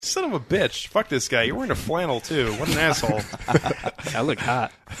son of a bitch. Fuck this guy. You're wearing a flannel, too. What an asshole. I look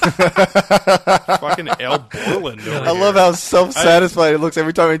hot. Fucking Al Borland over I here. love how self-satisfied it looks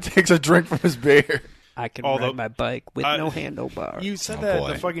every time he takes a drink from his beer. I can Although- ride my bike with no handlebar. You said Oh, that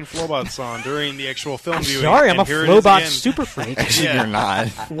boy. the fucking Flowbot song during the actual film viewing. Sorry, I'm and a here it is Flowbot again. super freak. Actually, Yeah. you're not.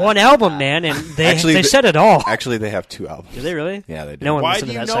 One album, man, and Actually, they said it all. Actually, they have 2 albums. Do they really? Yeah, they do. No one Why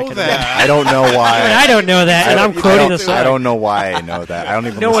listened do to you that know second that? I don't know why. I don't know that, and I'm quoting the song. I don't know why I know that. I don't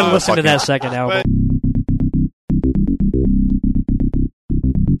even. No listen one listened to the that fucking- second album.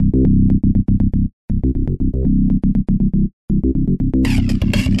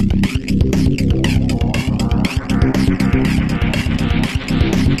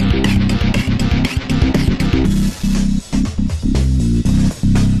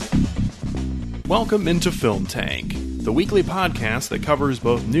 Welcome into Film Tank, the weekly podcast that covers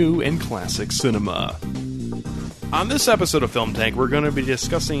both new and classic cinema. On this episode of Film Tank, we're going to be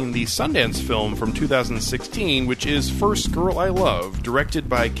discussing the Sundance film from 2016, which is First Girl I Love, directed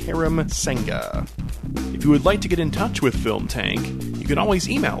by Karim Senga. If you would like to get in touch with Film Tank, you can always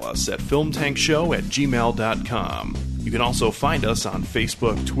email us at filmtankshow@gmail.com. You can also find us on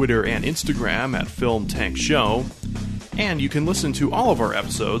Facebook, Twitter, and Instagram at Film Tank Show. And you can listen to all of our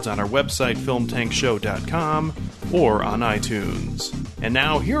episodes on our website, filmtankshow.com, or on iTunes. And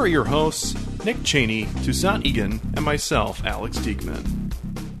now, here are your hosts, Nick Cheney, Toussaint Egan, and myself, Alex Diekman.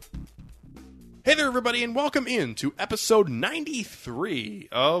 Hey there, everybody, and welcome in to episode 93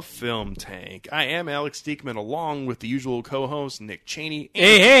 of Film Tank. I am Alex Diekman, along with the usual co-host, Nick Cheney,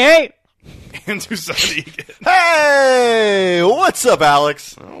 Hey! and Toussaint Egan. Hey, what's up,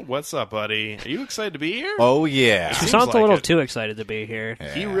 Alex? Oh, what's up, buddy? Are you excited to be here? Oh yeah. Seems Sounds like a little it. too excited to be here.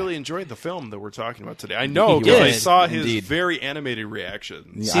 He really enjoyed the film that we're talking about today. I know, He because I did. saw his Indeed. very animated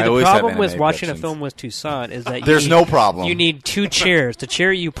reactions. Yeah. See, I the always have problem with anime watching a predictions. film with Toussaint is that you There's need, no problem. You need 2 chairs. The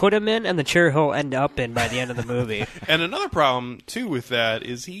chair you put him in and the chair he'll end up in by the end of the movie. And another problem, too, with that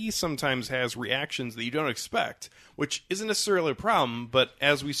is he sometimes has reactions that you don't expect, which isn't necessarily a problem, but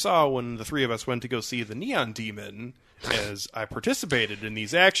as we saw when the three of us went to go see The Neon Demon, as I participated in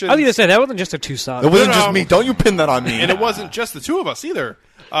these actions, I was going to say, that wasn't just a Toussaint. It wasn't No, just no. me. Don't you pin that on me. and it wasn't just the two of us either.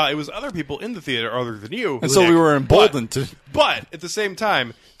 It was other people in the theater other than you. And so we were emboldened to. But at the same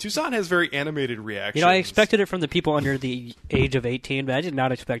time, Toussaint has very animated reactions. You know, I expected it from the people under the age of 18, but I did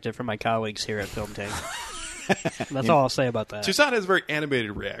not expect it from my colleagues here at Film Tank. That's all I'll say about that. Toussaint has very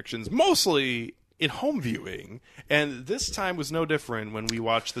animated reactions, mostly in home viewing, and this time was no different when we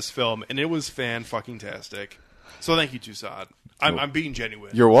watched this film, and it was fan-fucking-tastic. So thank you, Toussaint. I'm being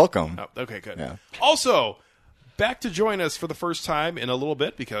genuine. You're welcome. Oh, okay, good. Yeah. Also, back to join us for the first time in a little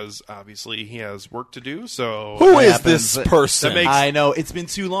bit, because obviously he has work to do, so... Who That is happens, this but person? that makes- I know it's been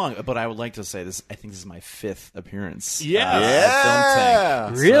too long, but I would like to say this. I think this is my 5th appearance. Yeah. at Yeah.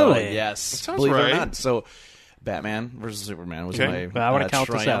 Film Tank. Really? So, yes. sounds Believe it right. or not. So, Batman versus Superman was Okay. my Well, I wanna count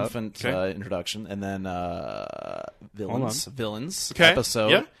this out. triumphant Okay. introduction, and then villains Okay. episode.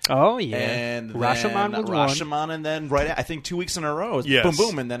 Yep. Oh, yeah. And Rashomon then was one. Rashomon, and then I think 2 weeks in a row, it was Yes. boom,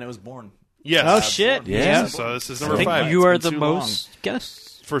 boom, and then it was Born. Yes. Oh, shit. Yeah. So this is I number think 5. you are It's the been too long. most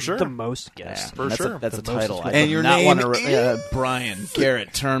guests. For sure. The most guests. For that's sure. That's a The most title. is I good. And do your not name want to. is? Brian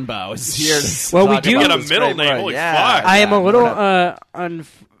Garrett Turnbow is here. To Well, we talk do- about Get a this middle great name, ride. holy Yeah, fuck. I am a yeah, little, we're not-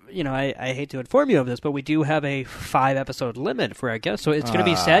 I hate to inform you of this, but we do have a 5-episode limit for our guests, so it's going to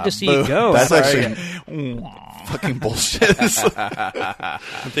be sad to see boo. you go. That's Sorry. actually fucking bullshit. I'm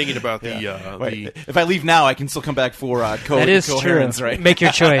thinking about the... Wait, if I leave now, I can still come back for that is true. coherence, right? Make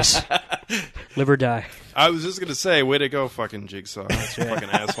your choice. Live or die. I was just going to say, way to go, fucking Jigsaw. Fucking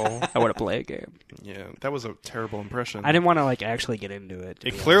asshole. I want to play a game. Yeah, that was a terrible impression. I didn't want to actually get into it. to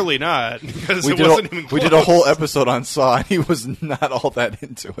be Clearly not, because we it did wasn't a, even we close. did a whole episode on Saw, and he was not all that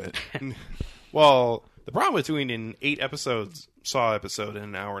into it. Well, the problem with doing an 8 episodes Saw episode in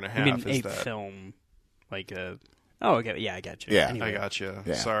an hour and a half honest. I mean, is 8 that film, like a. Oh, okay. Yeah, I got you. Yeah. Anyway. I got you.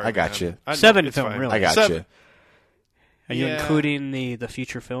 Yeah, Sorry, I got man. you. 7 it's film, fine. really. I got 7. you. Are you Yeah. including the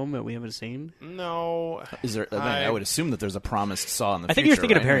future film that we haven't seen? No, Is there? I would assume that there's a promised Saw in the I think future. you're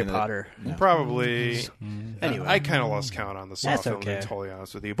thinking of right? Harry I mean, Potter. probably. Anyway. I kind of lost count on the Saw That's film, okay. to be totally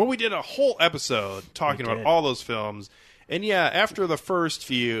honest with you. But we did a whole episode talking We about did. all those films. And yeah, after the first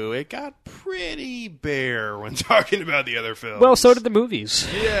few, it got pretty bare when talking about the other films. Well, so did the movies.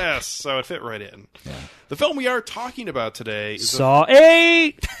 Yes, so it fit right in. The film we are talking about today is Saw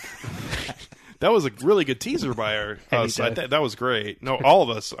 8! that was a really good teaser by us. Anytime. That was great. No, all of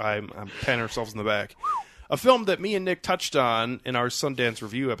us. I'm patting ourselves in the back. A film that me and Nick touched on in our Sundance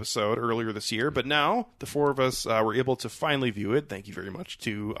review episode earlier this year, but now the four of us were able to finally view it. Thank you very much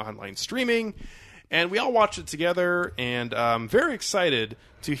to online streaming. And we all watched it together, and I'm very excited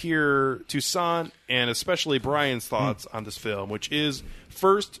to hear Toussaint and especially Brian's thoughts on this film, which is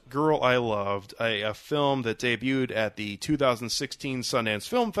First Girl I Loved, a film that debuted at the 2016 Sundance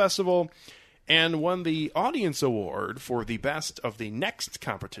Film Festival and won the Audience Award for the Best of the Next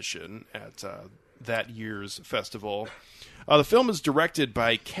competition at that year's festival. The film is directed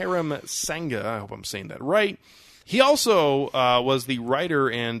by Karim Sanga. I hope I'm saying that right. He also was the writer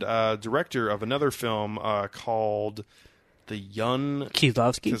and director of another film called The Young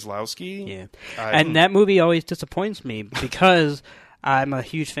Kieslowski. Yeah. And that movie always disappoints me because I'm a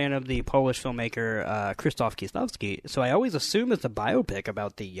huge fan of the Polish filmmaker Krzysztof Kieslowski, so I always assume it's a biopic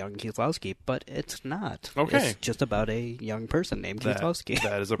about the young Kieslowski, but it's not. Okay. It's just about a young person named Kieslowski.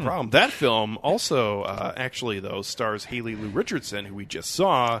 That is a problem. That film also, actually, though, stars Haley Lou Richardson, who we just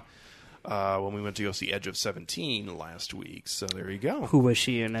saw when we went to go see Edge of 17 last week. So there you go. Who was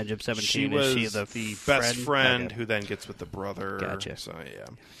she in Edge of 17? She was Is she the best friend Okay. who then gets with the brother. Gotcha. So,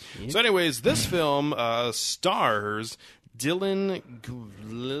 yeah. So anyways, this film stars Dylan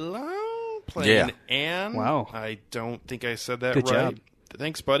Gulilao playing Anne. Wow. I don't think I said that Good right. job.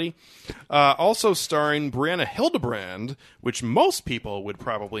 Thanks, buddy. Also starring Brianna Hildebrand, which most people would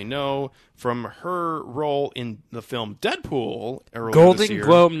probably know from her role in the film Deadpool earlier this Golden year.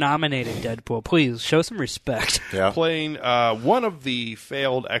 Globe nominated Deadpool. Please show some respect. Yeah. Playing one of the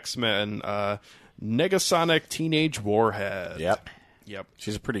failed X-Men, Negasonic Teenage Warhead. Yep.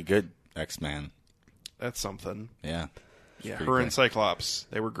 She's a pretty good X-Man. That's something. Yeah. Yeah, pretty her good. and Cyclops.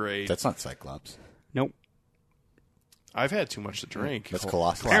 They were great. That's not Cyclops. Nope. I've had too much to drink. That's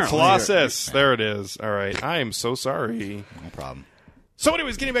Colossus. Colossus. There it is. All right. I am so sorry. No problem. So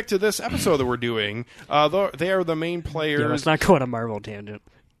anyways, getting back to this episode that we're doing, they are the main Yeah, players. let's not go on a Marvel tangent.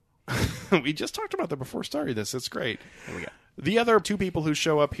 We just talked about that before starting this. It's great. The other two people who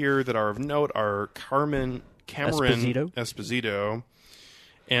show up here that are of note are Cameron Esposito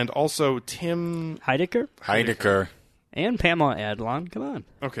and also Tim Heidecker and Pamela Adlon. Come on.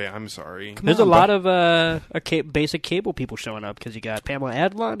 Okay, I'm sorry. There's a lot of basic cable people showing up because you got Pamela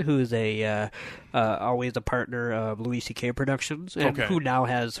Adlon, who is always a partner of Louis C.K. Productions, and who now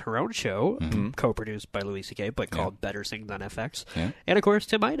has her own show, co-produced by Louis C.K., but called Better Things on FX. Yeah. And, of course,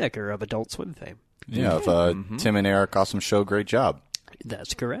 Tim Heidecker of Adult Swim fame. Yeah, Tim and Eric, awesome show, great job.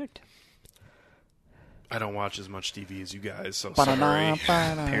 That's correct. I don't watch as much TV as you guys, so sorry.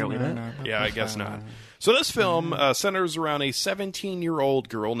 Apparently not. Yeah, I guess not. So this film centers around a 17-year-old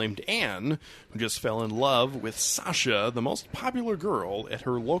girl named Anne who just fell in love with Sasha, the most popular girl at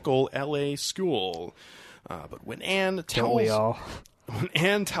her local L.A. school. But when Anne tells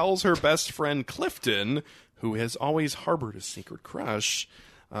her best friend Clifton, who has always harbored a secret crush,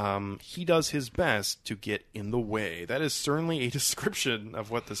 he does his best to get in the way. That is certainly a description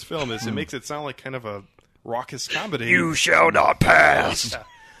of what this film is. It makes it sound like kind of a raucous comedy. You shall not pass.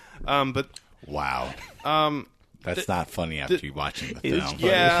 But wow. That's not funny after you watching the film.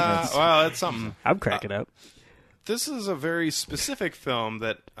 Yeah, well, that's something. I'm cracking up. This is a very specific film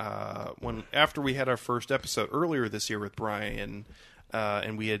that after we had our first episode earlier this year with Brian,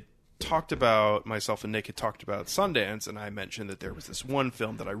 and we had talked about, myself and Nick had talked about Sundance, and I mentioned that there was this one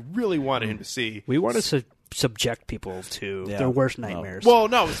film that I really wanted him to see. We wanted to subject people to their worst nightmares. Well,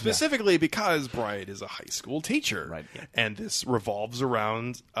 no, specifically because Brian is a high school teacher. Right. Yeah. And this revolves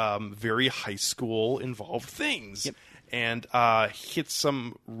around very high school involved things. Yep. And hits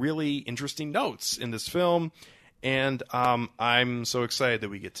some really interesting notes in this film. And I'm so excited that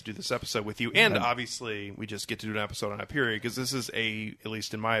we get to do this episode with you. And obviously, we just get to do an episode on Hyperion because this is at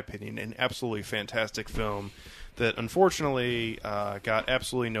least in my opinion, an absolutely fantastic film that unfortunately got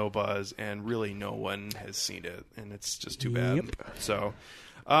absolutely no buzz and really no one has seen it. And it's just too bad. Yep. So,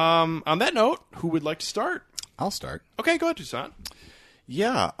 on that note, who would like to start? I'll start. Okay, go ahead, Toussaint.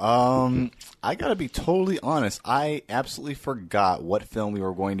 Yeah, I gotta be totally honest. I absolutely forgot what film we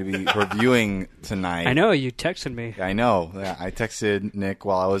were going to be reviewing tonight. I know, you texted me. I know. Yeah, I texted Nick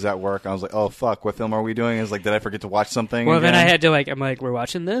while I was at work. I was like, oh, fuck, what film are we doing? I was like, did I forget to watch something Well, again? then I had to, I'm like, we're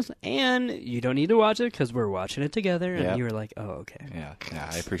watching this, and you don't need to watch it because we're watching it together. And you were like, oh, okay. Yeah,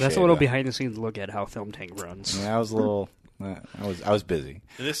 I appreciate That's a little that. behind-the-scenes look at how Film Tank runs. Yeah, I was a little... I was busy.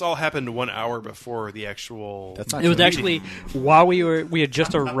 And this all happened 1 hour before the actual... That's not It was true. actually while we had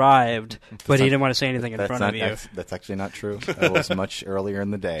just arrived, but he didn't want to say anything in front of you. That's actually not true. It was much earlier in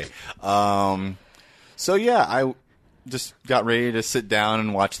the day. So yeah, I just got ready to sit down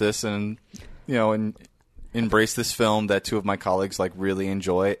and watch this, and and embrace this film that two of my colleagues really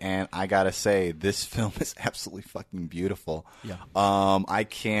enjoy. And I gotta say, this film is absolutely fucking beautiful. Yeah. I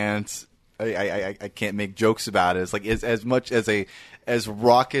can't I can't make jokes about it. It's like as much as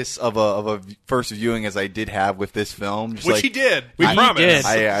raucous of a first viewing as I did have with this film, which he did. We promise.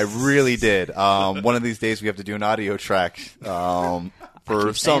 I really did. One of these days we have to do an audio track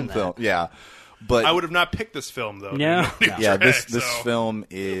for some film. Yeah. But I would have not picked this film though. Yeah. This film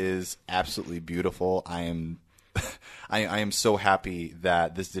is absolutely beautiful. I am so happy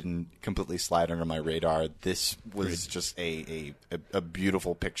that this didn't completely slide under my radar. This was just a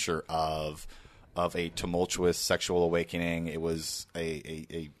beautiful picture of a tumultuous sexual awakening. It was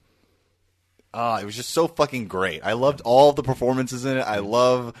it was just so fucking great. I loved all the performances in it. I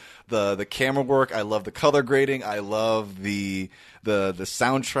love the camera work. I love the color grading. I love the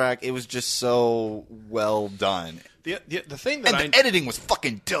soundtrack. It was just so well done. The thing that the editing was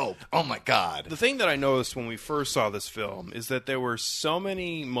fucking dope. Oh my god. The thing that I noticed when we first saw this film is that there were so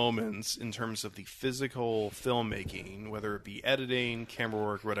many moments in terms of the physical filmmaking, whether it be editing, camera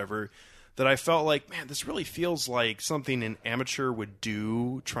work, whatever, that I felt like, man, this really feels like something an amateur would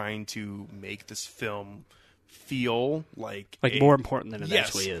do, trying to make this film feel like more important than it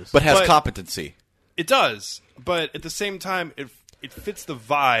actually is. But has competency. It does, but at the same time, it fits the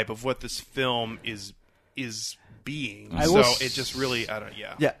vibe of what this film is being. It just really,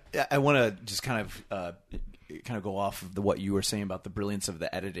 Yeah, I want to just kind of go off of what you were saying about the brilliance of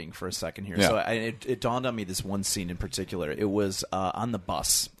the editing for a second here. Yeah. So it dawned on me this one scene in particular. It was on the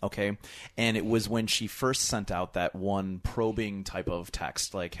bus, okay? And it was when she first sent out that one probing type of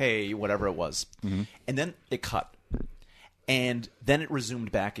text, like, hey, whatever it was. Mm-hmm. And then it cut. And then it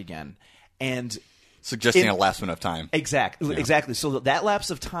resumed back again. And suggesting a lapse of time. Exactly. So that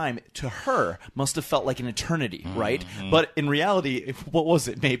lapse of time to her must have felt like an eternity, right? But in reality, what was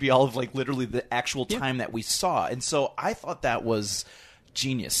it? Maybe all of literally the actual time that we saw. And so I thought that was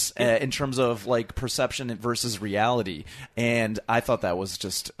genius in terms of perception versus reality. And I thought that was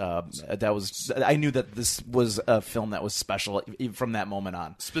just I knew that this was a film that was special from that moment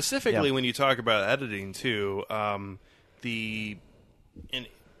on. Specifically, when you talk about editing too,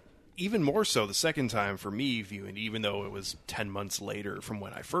 even more so the second time for me viewing, even though it was 10 months later from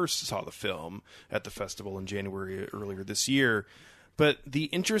when I first saw the film at the festival in January earlier this year. But the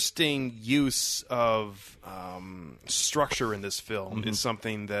interesting use of structure in this film is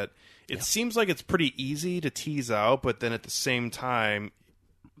something that it seems like it's pretty easy to tease out, but then at the same time,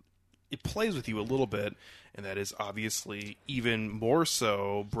 it plays with you a little bit. And that is obviously even more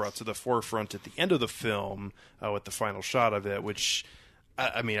so brought to the forefront at the end of the film with the final shot of it, which...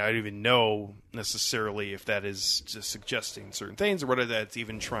 I mean, I don't even know necessarily if that is just suggesting certain things or whether that's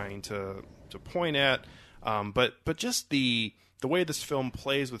even trying to point at. But just the way this film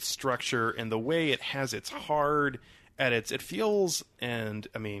plays with structure and the way it has its hard edits, it feels, and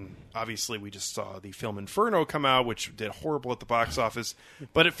I mean, obviously we just saw the film Inferno come out, which did horrible at the box office,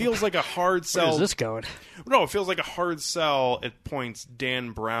 but it feels like a hard sell. Where's this going? No, it feels like a hard sell at points Dan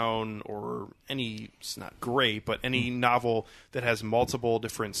Brown or it's not great, but any novel that has multiple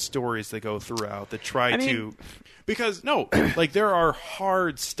different stories that go throughout that try because there are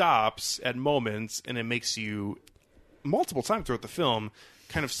hard stops at moments, and it makes you multiple times throughout the film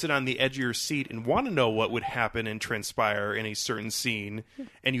kind of sit on the edge of your seat and want to know what would happen and transpire in a certain scene,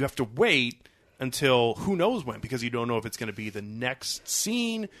 and you have to wait until who knows when, because you don't know if it's going to be the next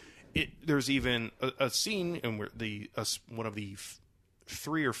scene. There's even a scene in where one of the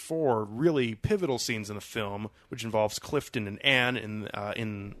 3 or 4 really pivotal scenes in the film, which involves Clifton and Anne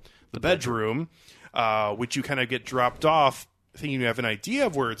in the bedroom, which you kind of get dropped off thinking you have an idea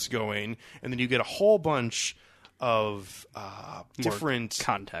of where it's going, and then you get a whole bunch of different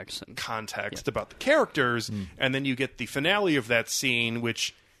context about the characters, and then you get the finale of that scene,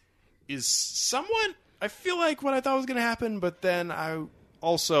 which is somewhat, I feel like, what I thought was going to happen, but then I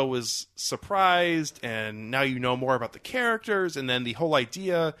also was surprised, and now you know more about the characters, and then the whole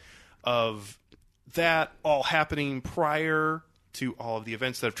idea of that all happening prior to all of the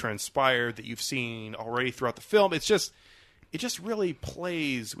events that have transpired that you've seen already throughout the film. It just really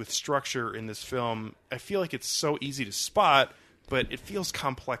plays with structure in this film. I feel like it's so easy to spot, but it feels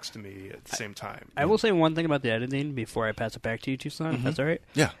complex to me at the same time. I will say one thing about the editing before I pass it back to you, Tucson, if that's all right.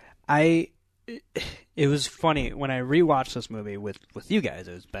 Yeah. It was funny when I rewatched this movie with you guys.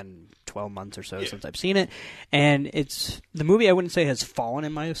 It's been 12 months or so since I've seen it, and the movie I wouldn't say has fallen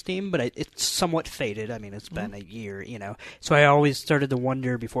in my esteem, but it's somewhat faded. I mean, it's been a year, so I always started to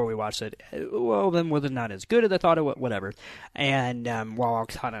wonder before we watched it, well, then was it not as good as I thought it was, whatever. And while I'll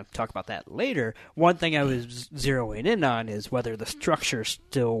kind of talk about that later, one thing I was zeroing in on is whether the structure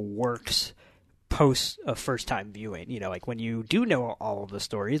still works post a first-time viewing. Like when you do know all of the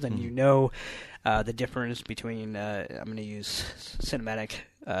stories and you know the difference between, I'm going to use cinematic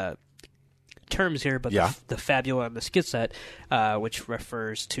terms here, but the fabula and the skizette, which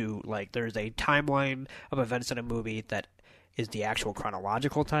refers to, like, there's a timeline of events in a movie that is the actual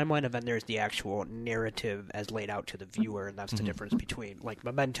chronological timeline, and then there's the actual narrative as laid out to the viewer, and that's the difference between, like,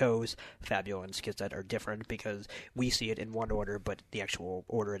 Mementos, Fabula, and Skizette are different because we see it in one order, but the actual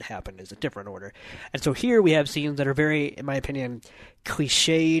order it happened is a different order. And so here we have scenes that are very, in my opinion,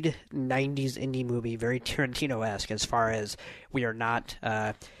 cliched 90s indie movie, very Tarantino-esque as far as we are not...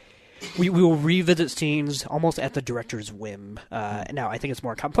 We will revisit scenes almost at the director's whim. Now, I think it's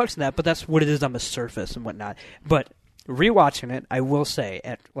more complex than that, but that's what it is on the surface and whatnot. But rewatching it, I will say,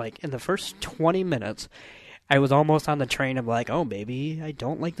 in the first 20 minutes, I was almost on the train of like, oh, maybe I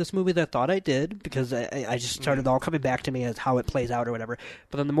don't like this movie that I thought I did, because I just started all coming back to me as how it plays out or whatever.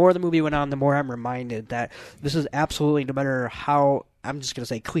 But then the more the movie went on, the more I'm reminded that this is absolutely, no matter how, I'm just going to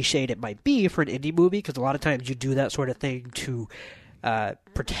say cliched it might be for an indie movie, because a lot of times you do that sort of thing to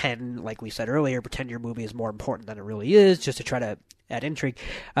pretend, like we said earlier, pretend your movie is more important than it really is, just to try to add intrigue.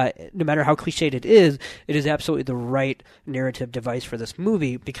 No matter how cliched it is absolutely the right narrative device for this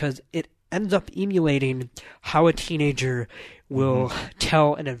movie, because it ends up emulating how a teenager will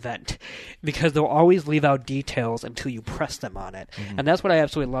tell an event, because they'll always leave out details until you press them on it. And that's what I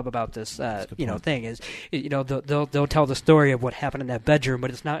absolutely love about this thing is, they'll tell the story of what happened in that bedroom,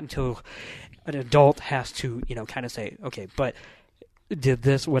 but it's not until an adult has to, kind of say, okay, but did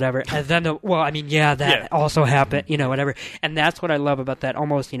this, whatever, and then also happened, whatever. And that's what I love about that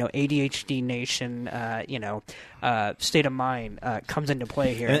almost, ADHD nation, state of mind comes into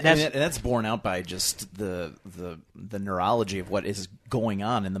play here. And that's borne out by just the neurology of what is going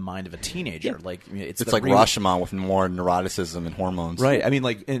on in the mind of a teenager. Yeah. Like, it's like Rashomon with more neuroticism and hormones. Right. I mean,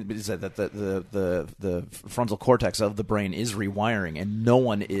 like, is that the frontal cortex of the brain is rewiring, and no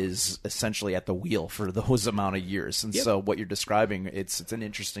one is essentially at the wheel for those amount of years. And so what you're describing, it's an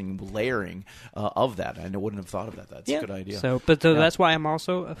interesting layering of that. I wouldn't have thought of that. That's a good idea. So that's why I'm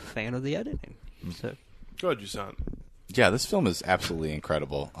also a fan of the editing. So. Go ahead, Yusan. Yeah, this film is absolutely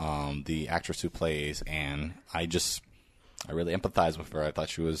incredible. The actress who plays Anne, I really empathize with her. I thought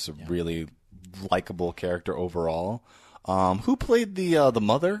she was a really likable character overall. Who played the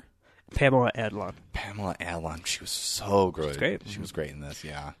mother? Pamela Adlon. Pamela Adlon. She was so good. Great. She was great in this.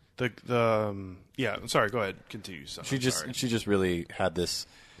 Yeah. Sorry. Go ahead. Continue. She just really had this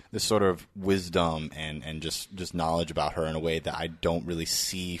sort of wisdom and just knowledge about her in a way that I don't really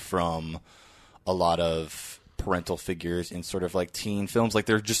see from a lot of parental figures in sort of like teen films. Like,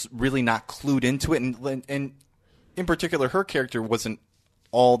 they're just really not clued into it, and in particular, her character wasn't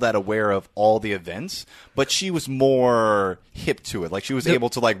all that aware of all the events, but she was more hip to it. Like, she was able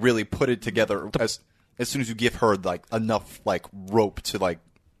to like really put it together as soon as you give her like enough like rope to like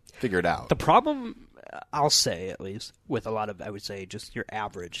figure it out. The problem, I'll say, at least, with a lot of, I would say, just your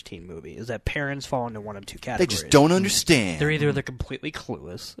average teen movie, is that parents fall into one of two categories. They just don't understand. They're either they're completely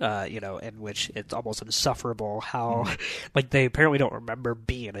clueless, in which it's almost insufferable how, like, they apparently don't remember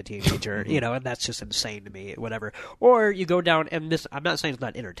being a teenager, and that's just insane to me, whatever. Or you go down, and this, I'm not saying it's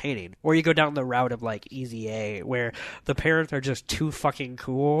not entertaining, or you go down the route of, like, Easy A, where the parents are just too fucking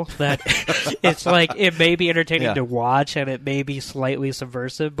cool that it's like, it may be entertaining to watch, and it may be slightly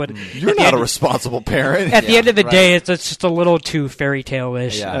subversive, but... You're not a responsible parent. At the end of the day, it's just a little too fairy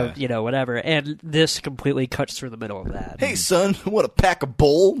tale-ish of, whatever. And this completely cuts through the middle of that. Hey, son, want to pack a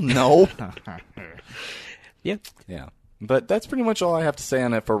bowl? No. Yeah. Yeah. But that's pretty much all I have to say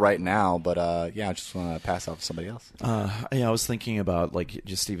on it for right now. But, I just want to pass off to somebody else. I was thinking about, like,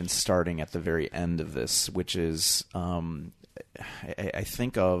 just even starting at the very end of this, which is, I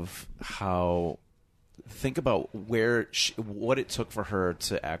think of how... Think about what it took for her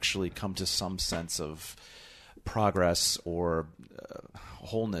to actually come to some sense of progress or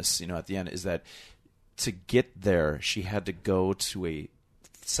wholeness, at the end, is that to get there, she had to go to a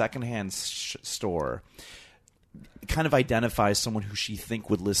secondhand store, kind of identify someone who she think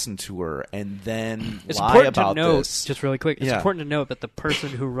would listen to her, and then lie about this. Just really quick, it's important to note that the person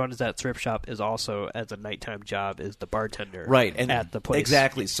who runs that thrift shop is also, as a nighttime job, is the bartender, right, and at the place.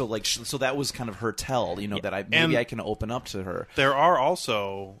 Exactly. So, like, so that was kind of her tell, that I can open up to her. There are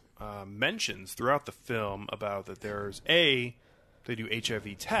also mentions throughout the film about that. They do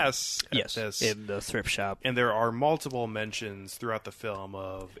HIV tests at this, in the thrift shop. And there are multiple mentions throughout the film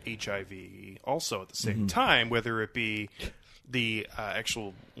of HIV also at the same time, whether it be the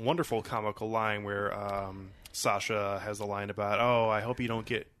actual wonderful comical line where Sasha has the line about, I hope you don't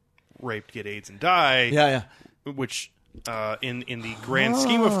get raped, get AIDS, and die. Yeah. Which, in the grand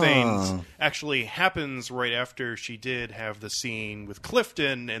scheme of things, actually happens right after she did have the scene with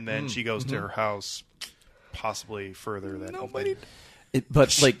Clifton, and then she goes to her house possibly further than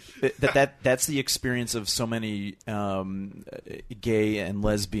But like that's the experience of so many gay and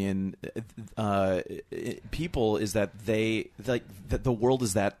lesbian people, is that they like that the world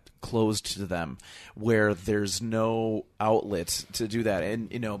is that closed to them, where there's no outlet to do that.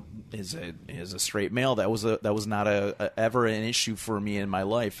 And as a straight male, that was not ever an issue for me in my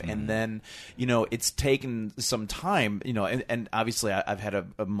life. And then it's taken some time, and obviously I've had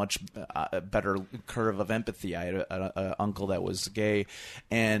a much better curve of empathy. I had an uncle that was gay,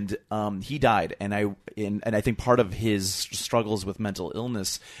 and he died, and I think part of his struggles with mental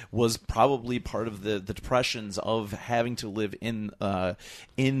illness was probably part of the depressions of having to live in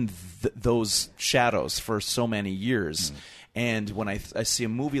those shadows for so many years. And when I see a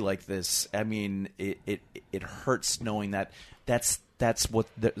movie like this, I mean, it hurts knowing that that's what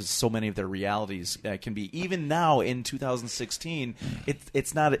so many of their realities can be. Even now in 2016,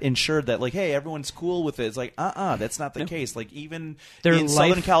 it's not ensured that like, hey, everyone's cool with it. It's like, that's not the case. Like even in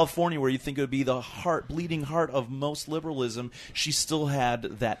Southern California, where you think it would be the bleeding heart of most liberalism, she still had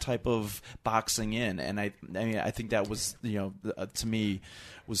that type of boxing in. And I mean, I think that was to me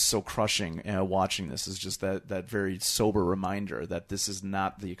was so crushing watching this. Is just that very sober reminder that this is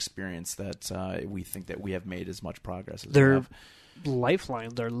not the experience that we think that we have made as much progress as we have.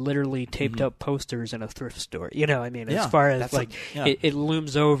 Lifelines are literally taped up posters in a thrift store. I mean, as far as like it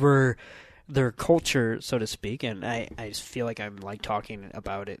looms over their culture, so to speak, and I just feel like I'm like talking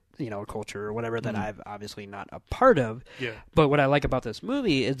about it, culture or whatever that I've obviously not a part of. Yeah. But what I like about this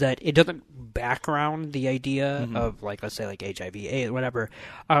movie is that it doesn't background the idea of like, let's say like HIV, AIDS, whatever.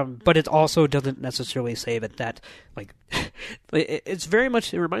 But it also doesn't necessarily say that like it's very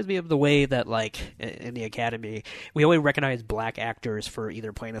much. It reminds me of the way that like in the Academy we only recognize black actors for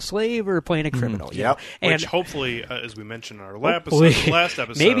either playing a slave or playing a criminal. Yep. And which hopefully, as we mentioned in our last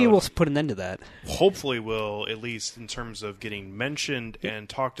episode, maybe we'll put an end to that. Hopefully, will at least in terms of getting mentioned and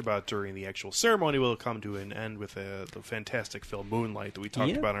talked about during the actual ceremony, will come to an end with the fantastic film Moonlight that we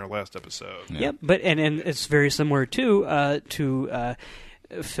talked about in our last episode. Yep, but and it's very similar to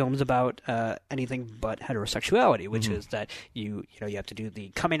films about anything but heterosexuality, which is that you have to do the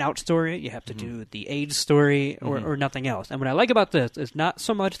coming out story, you have to do the AIDS story, or nothing else. And what I like about this is not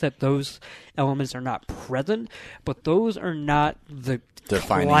so much that those elements are not present, but those are not the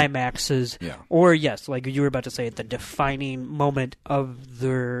climaxes, or yes, like you were about to say, the defining moment of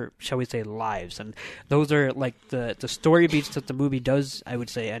their, shall we say, lives. And those are like the story beats that the movie does, I would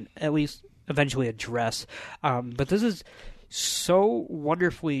say, and at least eventually address. But this is so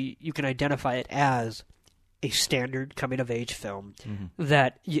wonderfully, you can identify it as a standard coming-of-age film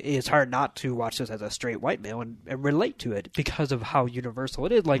that it's hard not to watch this as a straight white male and relate to it because of how universal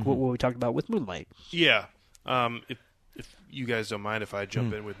it is, like what we talked about with Moonlight. Yeah. If you guys don't mind if I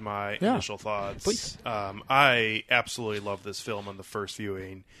jump in with my initial thoughts. Please. I absolutely love this film on the first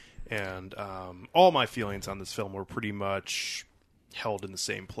viewing, and all my feelings on this film were pretty much held in the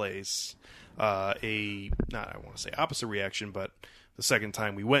same place. I want to say opposite reaction, but the second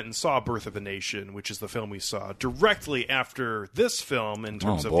time we went and saw Birth of a Nation, which is the film we saw directly after this film in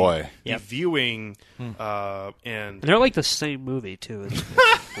terms of the viewing. And they're like the same movie, too.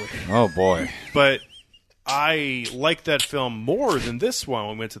 Oh, boy. But I liked that film more than this one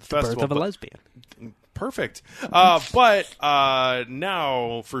when we went to the festival. Birth of a Lesbian. Perfect. But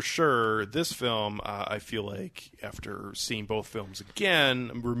now, for sure, this film, I feel like, after seeing both films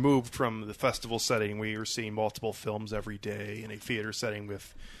again, removed from the festival setting where you're seeing multiple films every day in a theater setting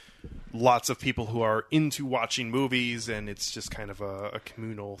with lots of people who are into watching movies, and it's just kind of a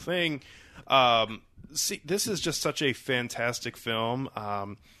communal thing. This is just such a fantastic film.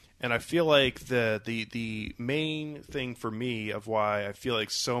 And I feel like the main thing for me of why I feel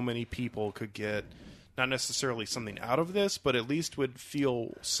like so many people could get not necessarily something out of this, but at least would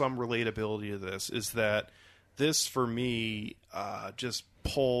feel some relatability to this, is that this, for me, just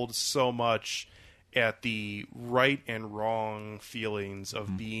pulled so much at the right and wrong feelings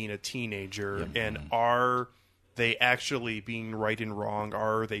of being a teenager. And are they actually being right and wrong?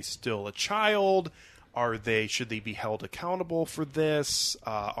 Are they still a child? Should they be held accountable for this?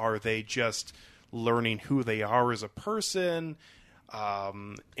 Are they just learning who they are as a person?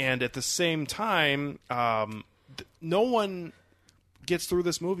 And at the same time, no one gets through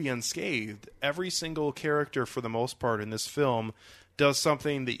this movie unscathed. Every single character, for the most part, in this film does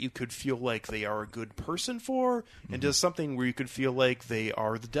something that you could feel like they are a good person for, and does something where you could feel like they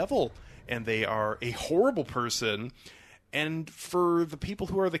are the devil and they are a horrible person. And for the people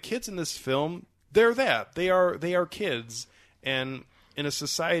who are the kids in this film, they're that. They are kids. And in a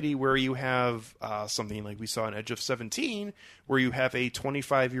society where you have something like we saw in Edge of 17, where you have a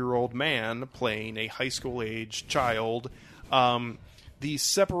 25-year-old man playing a high school-age child, the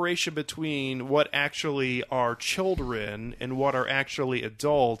separation between what actually are children and what are actually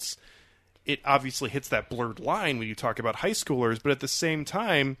adults, it obviously hits that blurred line when you talk about high schoolers, but at the same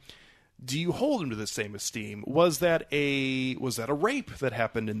time, do you hold them to the same esteem? Was that a rape that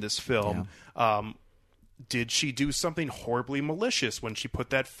happened in this film? Yeah. Did she do something horribly malicious when she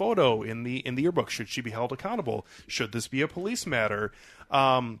put that photo in the yearbook? Should she be held accountable? Should this be a police matter?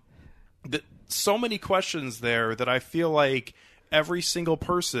 So many questions there that I feel like every single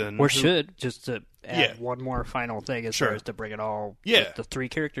person... Or should, just to add one more final thing as far as to bring it all with the three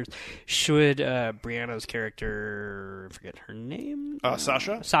characters, should Brianna's character... I forget her name?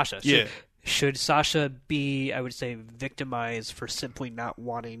 Sasha? Sasha. Yeah. Should Sasha be, I would say, victimized for simply not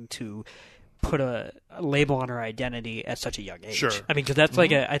wanting to put a label on her identity at such a young age? Sure. I mean, because that's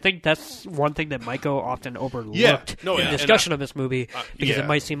like I think that's one thing that Michael often overlooked in discussion of this movie, because it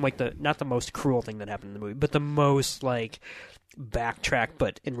might seem like not the most cruel thing that happened in the movie, but the most like backtrack,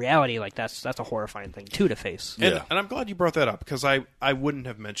 but in reality, like that's a horrifying thing too to face. And I'm glad you brought that up, because I wouldn't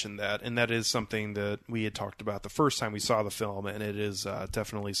have mentioned that, and that is something that we had talked about the first time we saw the film, and it is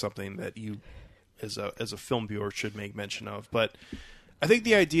definitely something that you as a film viewer should make mention of. But I think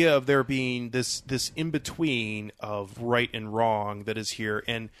the idea of there being this in between of right and wrong that is here,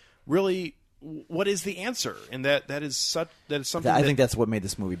 and really, what is the answer? And that is something. I think that's what made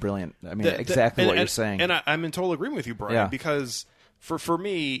this movie brilliant. I mean, exactly what you're saying. And I'm in total agreement with you, Brian, because for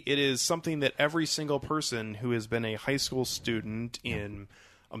me, it is something that every single person who has been a high school student in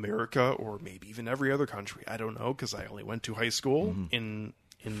America, or maybe even every other country, I don't know, because I only went to high school in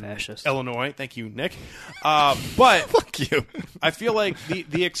Fascist. Illinois. Thank you, Nick. But fuck you. I feel like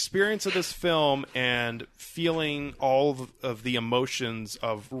the experience of this film and feeling all of the emotions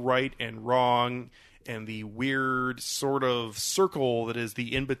of right and wrong and the weird sort of circle that is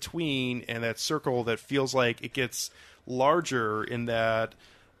the in-between, and that circle that feels like it gets larger in that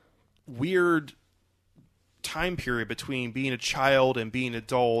weird time period between being a child and being an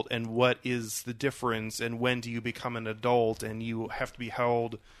adult, and what is the difference, and when do you become an adult and you have to be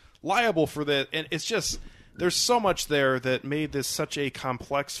held liable for that. And it's just, there's so much there that made this such a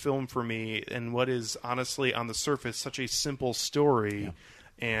complex film for me, and what is honestly on the surface such a simple story.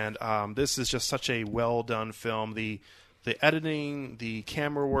 And this is just such a well done film. The editing, the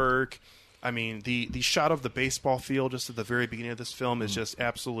camera work, I mean, the shot of the baseball field just at the very beginning of this film is just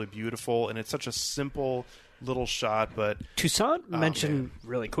absolutely beautiful, and it's such a simple little shot. But Toussaint mentioned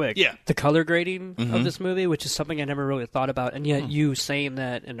really quick Yeah. the color grading of this movie, which is something I never really thought about, and yet you saying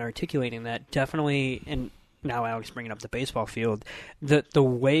that and articulating that definitely, and now Alex bringing up the baseball field, the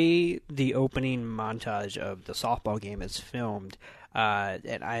way the opening montage of the softball game is filmed,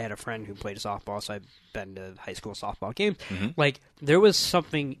 and I had a friend who played softball, so I've been to high school softball games. Like, there was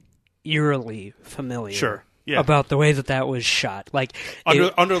something eerily familiar about the way that was shot. Like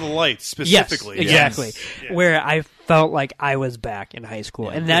under the lights specifically. Yes, exactly. Yes. Where I felt like I was back in high school.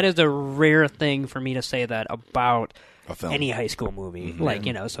 And that is a rare thing for me to say that about any high school movie. Like,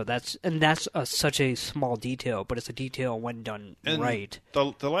 you know, so that's such a small detail, but it's a detail when done right.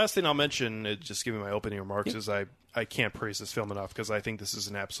 The last thing I'll mention, just giving my opening remarks, is I can't praise this film enough, because I think this is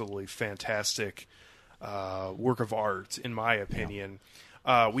an absolutely fantastic work of art, in my opinion.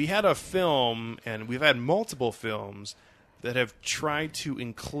 We had a film, and we've had multiple films that have tried to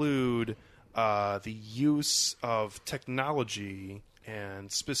include the use of technology,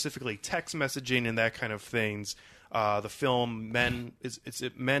 and specifically text messaging and that kind of things. The film is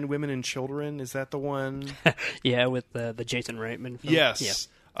it Men, Women, and Children? Is that the one? Yeah, with the Jason Reitman film. Yes.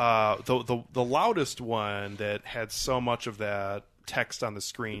 Yeah. The loudest one that had so much of that text on the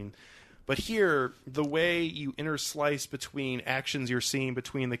screen. But here, the way you interslice between actions you're seeing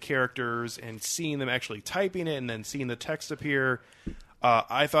between the characters and seeing them actually typing it and then seeing the text appear,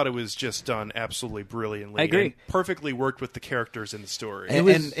 I thought it was just done absolutely brilliantly. I agree. And perfectly worked with the characters in the story.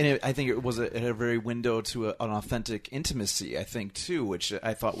 I think it was a very window to an authentic intimacy, I think, too, which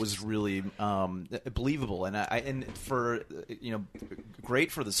I thought was really believable. And for, you know,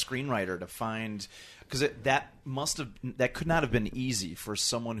 great for the screenwriter to find, because that could not have been easy for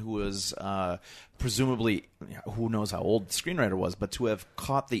someone who was presumably, who knows how old the screenwriter was, but to have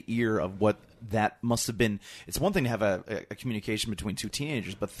caught the ear of what that must have been. It's one thing to have a communication between two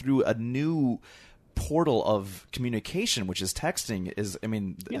teenagers, but through a new portal of communication, which is texting,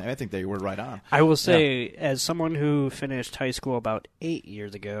 I think they were right on. I will say, as someone who finished high school about 8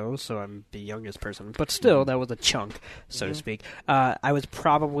 years ago, so I'm the youngest person, but still, that was a chunk, so to speak. I was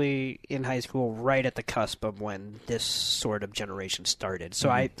probably in high school right at the cusp of when this sort of generation started.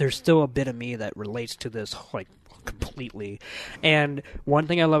 So there's still a bit of me that relates to this, like, completely. And one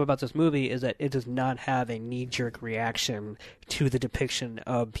thing I love about this movie is that it does not have a knee-jerk reaction to the depiction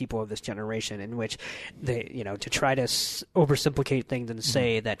of people of this generation, in which they, to try to oversimplify things and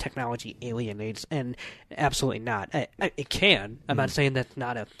say that technology alienates, and absolutely not. It can. I'm not saying that's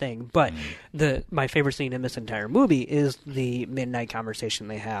not a thing, but my favorite scene in this entire movie is the midnight conversation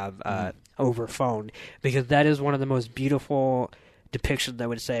they have over phone, because that is one of the most beautiful depictions, I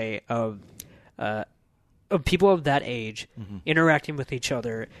would say, of people of that age interacting with each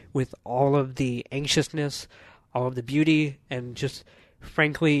other with all of the anxiousness, all of the beauty, and just,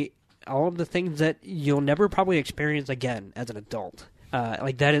 frankly, all of the things that you'll never probably experience again as an adult.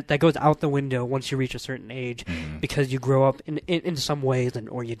 That goes out the window once you reach a certain age, because you grow up in some ways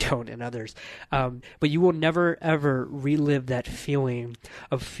or you don't in others. But you will never, ever relive that feeling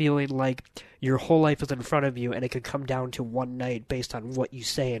of feeling like your whole life is in front of you, and it could come down to one night based on what you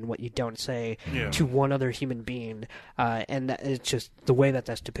say and what you don't say to one other human being. And it's just the way that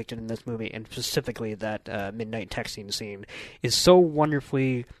that's depicted in this movie, and specifically that midnight texting scene, is so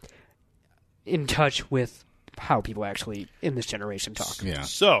wonderfully in touch with how people actually in this generation talk. Yeah.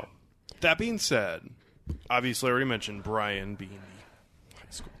 So, that being said, obviously I already mentioned Brian being the high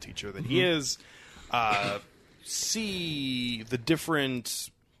school teacher that he is. See the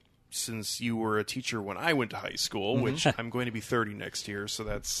difference, since you were a teacher when I went to high school, which I'm going to be 30 next year, so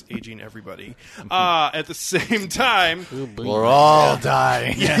that's aging everybody. At the same time, we're all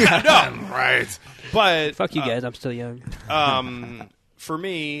dying. Right. But fuck you guys, I'm still young. For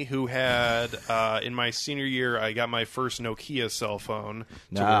me, who had, in my senior year, I got my first Nokia cell phone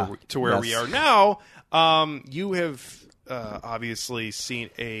to where we are now. You have obviously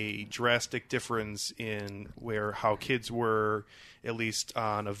seen a drastic difference in how kids were, at least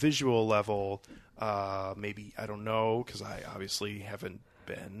on a visual level. Maybe, I don't know, because I obviously haven't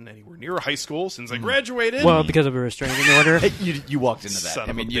been anywhere near high school since I graduated. Well, because of a restraining order. You walked into that.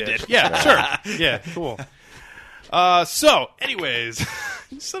 You did. Yeah, sure. Yeah, cool. So, anyways,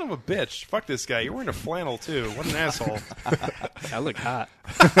 you son of a bitch. Fuck this guy. You're wearing a flannel, too. What an asshole. I look hot.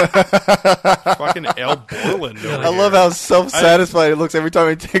 Fucking Al Borland over I love how self-satisfied it looks every time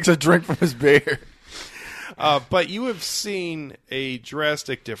he takes a drink from his beer. But you have seen a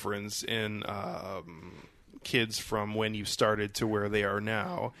drastic difference in kids from when you started to where they are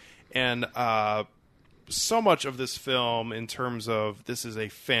now. And so much of this film, in terms of, this is a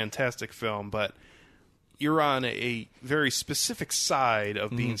fantastic film, but you're on a very specific side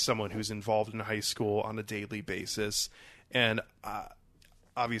of being someone who's involved in high school on a daily basis. And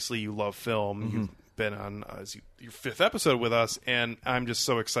obviously you love film. You've been on your 5th episode with us, and I'm just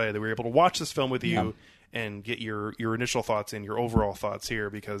so excited that we were able to watch this film with you and get your initial thoughts and your overall thoughts here,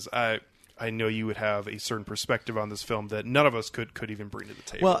 because I know you would have a certain perspective on this film that none of us could even bring to the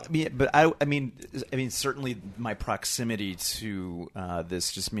table. Well, I mean, certainly my proximity to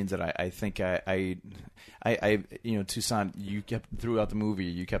this just means that I think I Toussaint, you kept throughout the movie,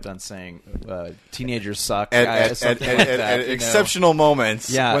 you kept on saying teenagers suck at exceptional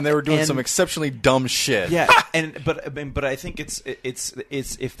moments, when they were doing and, some exceptionally dumb shit. Yeah, but I think it's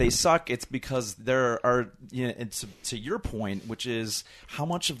if they suck, it's because there are, it's to your point, which is how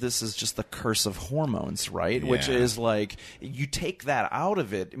much of this is just the curse of hormones, right? Yeah. Which is like, you take that out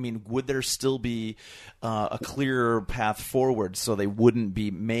of it. I mean, would there still be a clearer path forward so they wouldn't be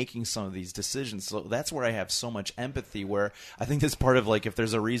making some of these decisions? So that's where I have so much empathy, where I think that's part of, like, if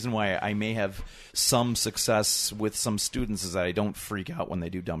there's a reason why I may have some success with some students, is that I don't freak out when they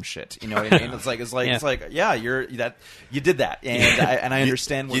do dumb shit. You know what I mean? It's like, yeah, you did that, and I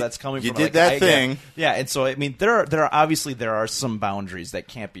understand where that's coming from. You did that thing. Yeah, and so I mean, there are some boundaries that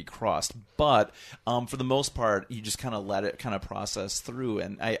can't be crossed, but for the most part, you just kind of let it kind of process through.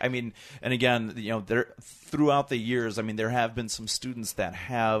 And I mean, and again, there throughout the years, I mean, there have been some students that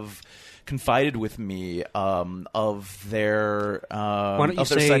have confided with me of their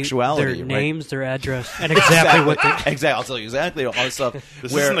sexuality, their names, their address, and exactly what they... Exactly, I'll tell you exactly all this stuff.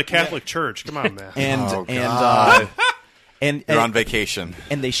 This isn't the Catholic Church. Come on, man. And you're on vacation,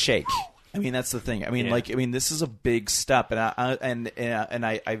 and they shake. I mean, that's the thing. I mean, this is a big step, and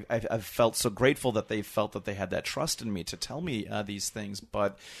I've felt so grateful that they felt that they had that trust in me to tell me these things.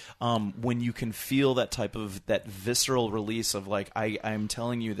 But when you can feel that type of that visceral release of, like, I'm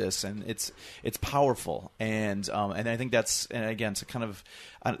telling you this, and it's powerful, and I think that's, and again, to kind of,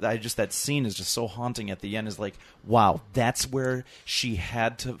 that scene is just so haunting at the end. Is like, wow, that's where she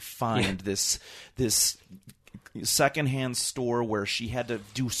had to find this secondhand store where she had to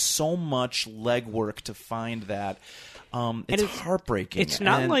do so much legwork to find that. It's heartbreaking. It's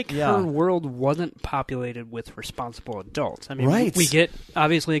not like her world wasn't populated with responsible adults. I mean, right. we get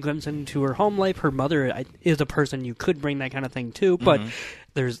obviously a glimpse into her home life. Her mother is a person you could bring that kind of thing to, but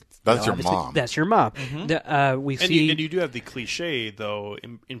there's that's your mom. That's your mom. We see, and you do have the cliche though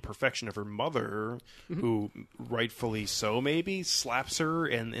imperfection of her mother, who rightfully so maybe slaps her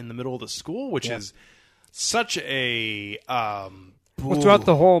in the middle of the school, which is such a. Well, throughout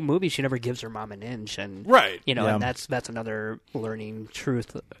the whole movie, she never gives her mom an inch, and right, and that's another learning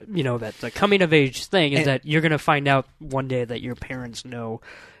truth. That the coming of age thing is that you're going to find out one day that your parents know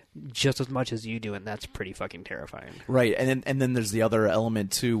just as much as you do, and that's pretty fucking terrifying. Right, and then there's the other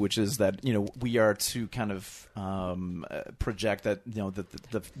element too, which is that we are to kind of project that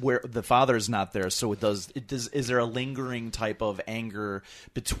that where the father is not there, so is there a lingering type of anger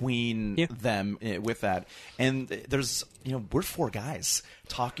between them with that? And there's we're four guys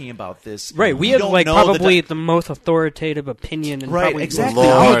talking about this, right? We have probably the most authoritative opinion, and right? Exactly.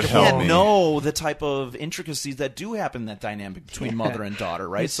 Lord we can't know the type of intricacies that do happen in that dynamic between mother and daughter,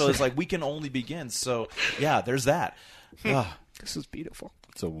 right? So it's like we can only begin. So there's that. This is beautiful.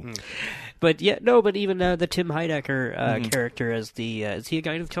 So, but even the Tim Heidecker character as the is he a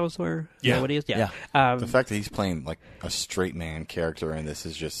guidance counselor? Yeah, is that what he is. The fact that he's playing like a straight man character in this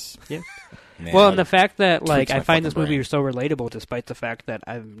is just Man, well, and the fact that I find this movie so relatable, despite the fact that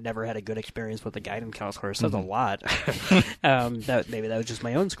I've never had a good experience with a guidance counselor, says a lot. That maybe that was just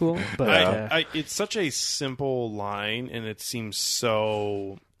my own school, but it's such a simple line, and it seems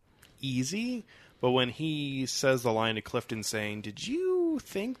so easy. But when he says the line to Clifton saying, "Did you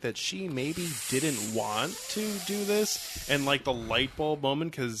think that she maybe didn't want to do this?" And the light bulb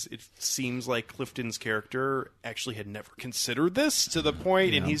moment, because it seems like Clifton's character actually had never considered this to the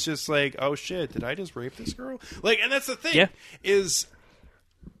point, and he's just like, "Oh shit, did I just rape this girl?" And that's the thing is,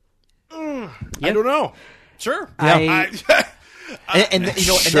 I don't know. Sure, and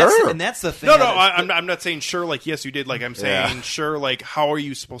that's the thing. No, I'm not saying sure. Yes, you did. I'm saying sure. How are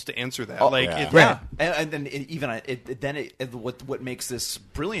you supposed to answer that? And then what makes this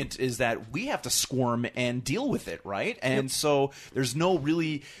brilliant is that we have to squirm and deal with it, right? And so there's no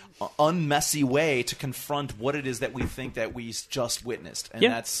really unmessy way to confront what it is that we think that we just witnessed, and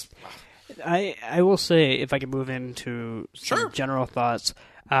that's. I will say, if I can move into some general thoughts.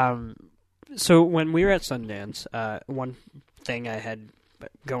 So when we were at Sundance, one thing I had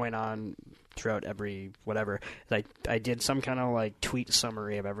going on throughout every whatever, I did some kind of tweet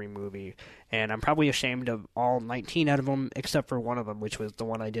summary of every movie, and I'm probably ashamed of all 19 out of them except for one of them, which was the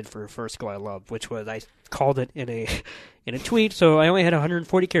one I did for First Go I Love, which was I called it in a tweet, so I only had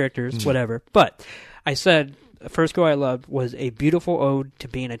 140 characters, whatever, but I said First Go I Love was a beautiful ode to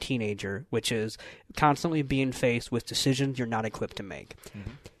being a teenager, which is constantly being faced with decisions you're not equipped to make.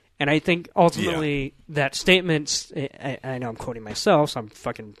 And I think ultimately that statement, I know I'm quoting myself, so I'm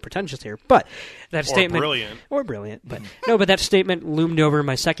fucking pretentious here, but that statement... Or brilliant. But but that statement loomed over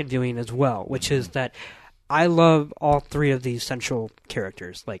my second viewing as well, which is that I love all three of these central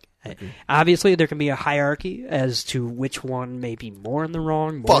characters. Obviously there can be a hierarchy as to which one may be more in the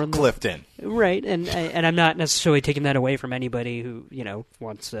wrong. Fuck Clifton. Right, and I'm not necessarily taking that away from anybody who,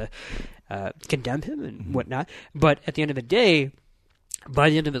 wants to condemn him and whatnot. But at the end of the day,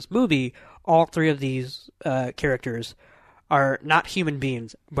 by the end of this movie, all three of these characters are not human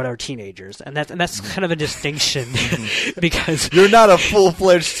beings, but are teenagers, and that's kind of a distinction because you're not a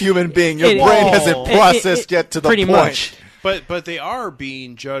full-fledged human being. Your brain hasn't processed yet to the pretty point. Much. But they are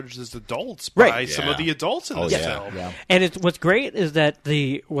being judged as adults by some of the adults in this film. Yeah. And what's great is that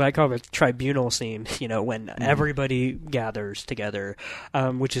what I call the tribunal scene, when everybody gathers together,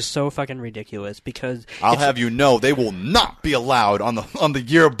 which is so fucking ridiculous because I'll have you know they will not be allowed on the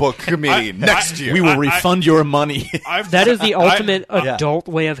yearbook committee next year. We will refund your money. That is the ultimate adult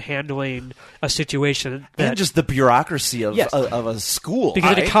way of handling a situation. And just the bureaucracy of a school.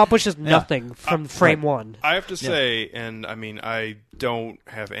 Because it accomplishes nothing from frame one. I have to say, and I don't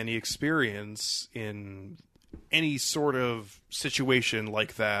have any experience in any sort of situation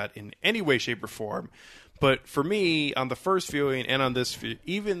like that in any way, shape, or form. But for me, on the first viewing and on this,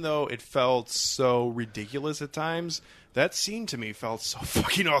 even though it felt so ridiculous at times, that scene to me felt so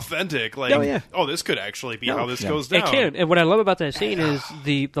fucking authentic. This could actually be how this goes down. It can. And what I love about that scene is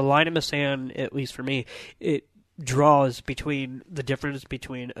the line in the sand, at least for me, it draws between the difference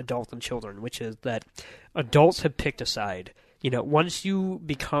between adults and children, which is that adults have picked a side. Once you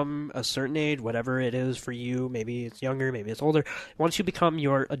become a certain age, whatever it is for you, maybe it's younger, maybe it's older, once you become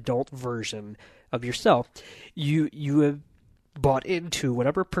your adult version of yourself, you have bought into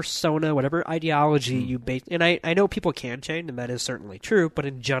whatever persona, whatever ideology you base. And I know people can change, and that is certainly true, but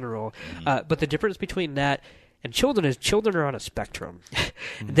in general, but the difference between that And children are on a spectrum.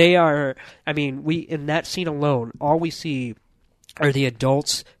 They are. I mean, in that scene alone, all we see are the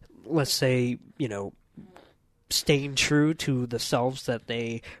adults. Let's say, staying true to the selves that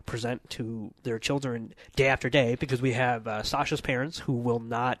they present to their children day after day, because we have Sasha's parents who will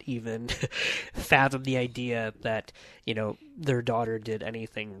not even fathom the idea that their daughter did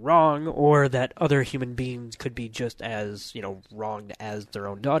anything wrong, or that other human beings could be just as wronged as their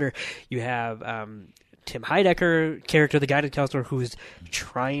own daughter. You have Tim Heidecker character, the guidance counselor, who's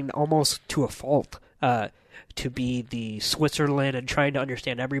trying almost to a fault to be the Switzerland and trying to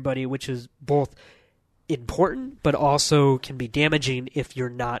understand everybody, which is both important, but also can be damaging if you're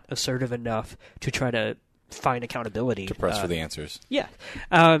not assertive enough to try to find accountability. To press for the answers. Yeah.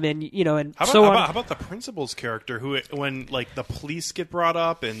 And how about the principal's character, who, when the police get brought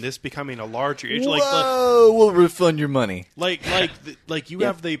up and this becoming a larger issue, we'll refund your money. You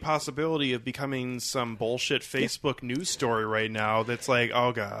have the possibility of becoming some bullshit Facebook news story right now that's like,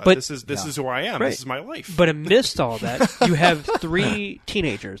 oh god, this is who I am. Right. This is my life. But amidst all that, you have 3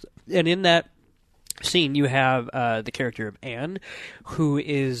 teenagers, and in that scene you have the character of Anne, who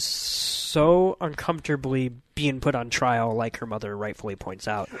is so uncomfortably being put on trial, like her mother rightfully points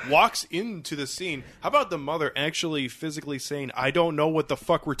out. Walks into the scene. How about the mother actually physically saying, I don't know what the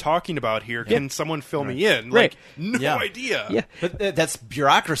fuck we're talking about here. Can someone fill me in? Right. No idea. Yeah. But that's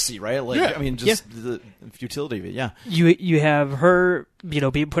bureaucracy, right? The futility of it, yeah. You have her,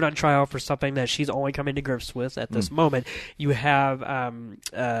 being put on trial for something that she's only coming to grips with at this moment. You have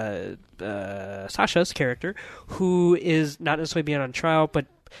Sasha's character, who is not necessarily being on trial, but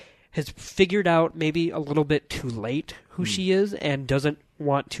has figured out maybe a little bit too late who she is, and doesn't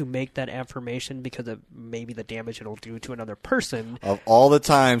want to make that affirmation because of maybe the damage it'll do to another person. Of all the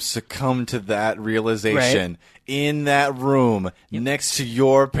times to come to that realization, in that room next to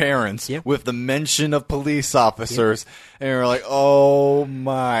your parents with the mention of police officers, and you're like, oh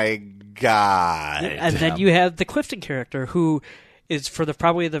my God. And then you have the Clifton character, who is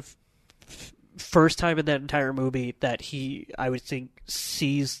probably the first time in that entire movie that I would think,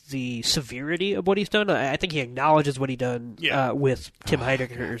 sees the severity of what he's done. I think he acknowledges what he done with Tim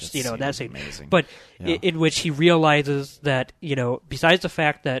Heidecker's, that scene. Amazing. But in which he realizes that, besides the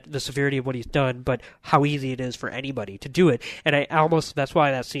fact that the severity of what he's done, but how easy it is for anybody to do it. And that's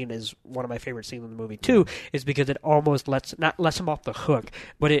why that scene is one of my favorite scenes in the movie too, is because it almost lets him off the hook,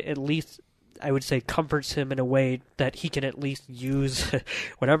 but it at least, I would say, comforts him in a way that he can at least use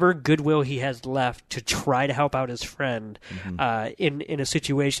whatever goodwill he has left to try to help out his friend in a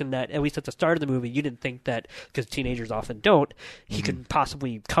situation that, at least at the start of the movie, you didn't think that, because teenagers often don't, he could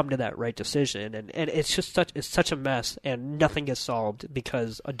possibly come to that right decision. And it's just such a mess, and nothing gets solved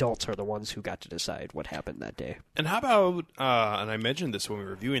because adults are the ones who got to decide what happened that day. And how about, and I mentioned this when we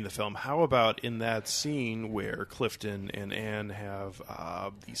were reviewing the film, how about in that scene where Clifton and Anne have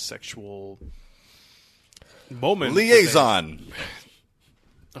the sexual moment liaison?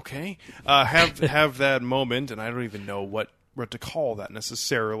 Okay, have that moment, and I don't even know what to call that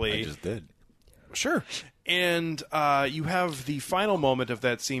necessarily. I just did. Sure. And you have the final moment of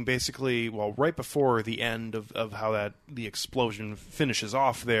that scene, basically, right before the end of how the explosion finishes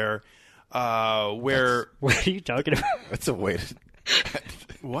off there, where... What are you talking about? That's a way to...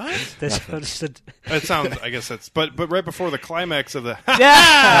 What? It sounds. I guess that's. But right before the climax of the.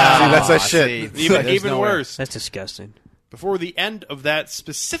 Yeah. See, that's that shit. Even worse. That's disgusting. Before the end of that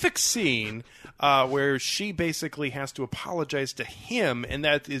specific scene, where she basically has to apologize to him, and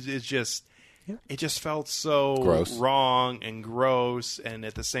that is just. It just felt so gross. Wrong and gross, and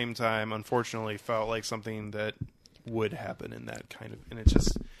at the same time, unfortunately, felt like something that would happen in that kind of. And it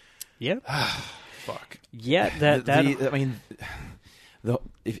just. Yeah. Fuck. Yeah.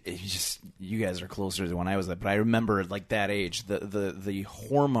 If you guys are closer to when I was that, but I remember that age, the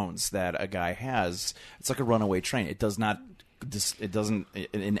hormones that a guy has, it's like a runaway train. It doesn't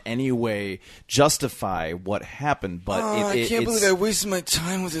in any way justify what happened, but I can't believe I wasted my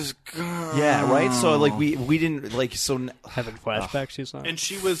time with this girl. Yeah, right. So we didn't having flashbacks. She's on, and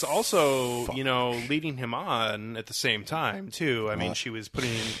she was also leading him on at the same time too. I mean, she was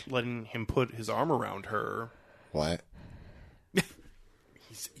letting him put his arm around her. What?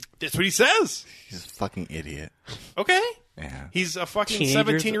 That's what he says. He's a fucking idiot. Okay. Yeah. He's a fucking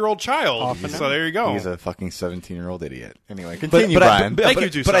 17-year-old child. So there you go. He's a fucking 17-year-old idiot. Anyway, continue, Brian. Thank you,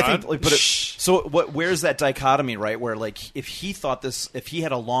 Dusan. But I think, where's that dichotomy, right? Where if he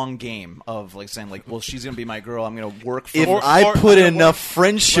had a long game of saying well, she's gonna be my girl, I'm gonna work for. If I put enough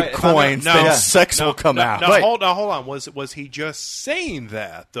friendship coins, then sex will come out. Now hold on. Was he just saying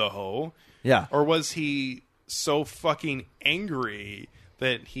that though? Yeah. Or was he so fucking angry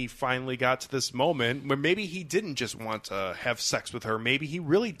that he finally got to this moment where maybe he didn't just want to have sex with her. Maybe he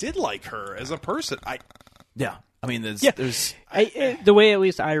really did like her as a person. Yeah. I mean, there's the way at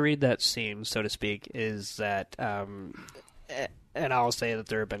least I read that scene, so to speak, is that, and I'll say that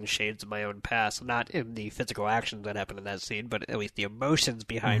there have been shades of my own past, not in the physical actions that happen in that scene, but at least the emotions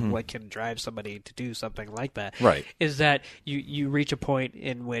behind what can drive somebody to do something like that. Right. Is that you reach a point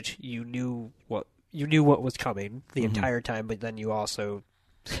in which you knew what was coming the entire time, but then you also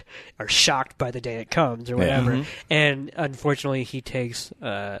are shocked by the day it comes or whatever. And unfortunately he takes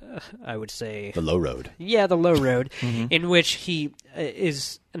I would say the low road. Yeah, the low road in which he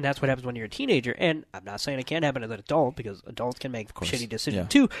is, and that's what happens when you're a teenager. And I'm not saying it can't happen as an adult, because adults can make shitty decisions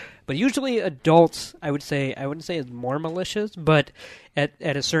too, but usually adults, I wouldn't say is more malicious, but at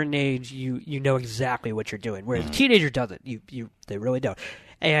a certain age you know exactly what you're doing, whereas a teenager doesn't. They really don't.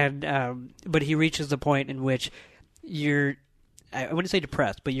 And but he reaches the point in which I wouldn't say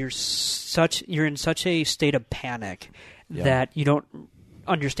depressed, but you're in such a state of panic that you don't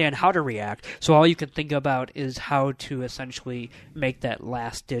understand how to react. So all you can think about is how to essentially make that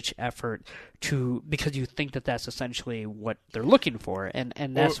last ditch effort because you think that that's essentially what they're looking for,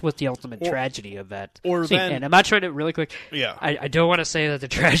 and that's what the ultimate tragedy of that scene. And I'm not trying to really quick. Yeah, I don't want to say that the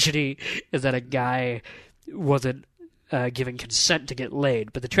tragedy is that a guy wasn't giving consent to get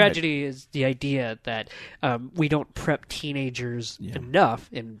laid, but the tragedy is the idea that we don't prep teenagers enough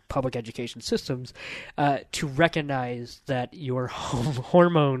in public education systems to recognize that your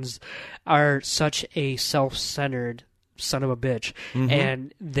hormones are such a self-centered son of a bitch,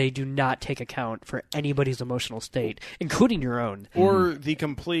 and they do not take account for anybody's emotional state, including your own. Or the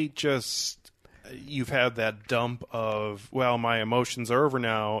complete just, you've had that dump of, well, my emotions are over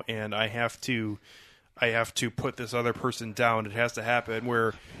now, and I have to put this other person down. It has to happen.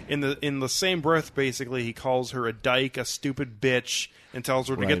 Where in the same breath, basically, he calls her a dyke, a stupid bitch, and tells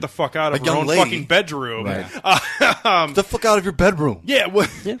her to get the fuck out of her own fucking bedroom. Right. Get the fuck out of your bedroom. Yeah.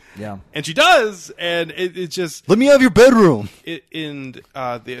 Yeah. And she does, and it just... Let me out of your bedroom.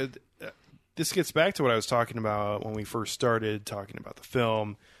 This gets back to what I was talking about when we first started talking about the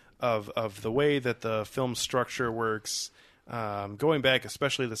film, of the way that the film structure works. Going back,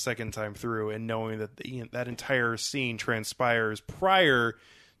 especially the second time through, and knowing that that entire scene transpires prior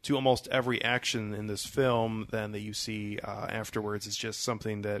to almost every action in this film, then that you see afterwards is just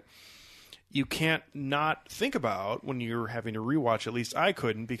something that you can't not think about when you're having to rewatch. At least I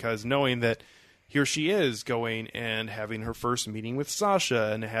couldn't, because knowing that here she is going and having her first meeting with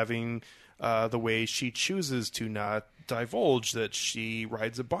Sasha, and having the way she chooses to not divulge that she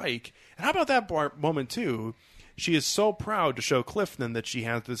rides a bike. And how about that moment too? She is so proud to show Clifton that she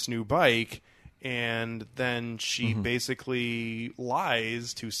has this new bike, and then she basically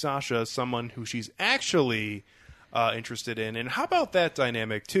lies to Sasha, someone who she's actually interested in. And how about that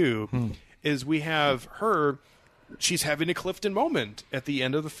dynamic, too, is we have her, she's having a Clifton moment at the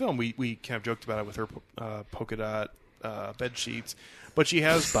end of the film. We kind of joked about it with her polka dot bed sheets. But she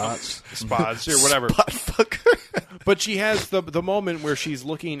has spots or whatever. Spot fucker. But she has the moment where she's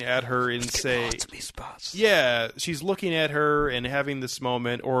looking at her and spots. Yeah, she's looking at her and having this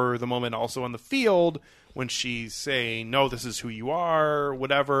moment, or the moment also on the field when she's saying, "No, this is who you are,"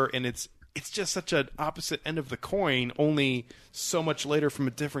 whatever. And it's just such an opposite end of the coin, only so much later from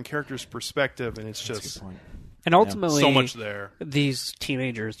a different character's perspective, and it's just. That's a good point. And ultimately, so much there. These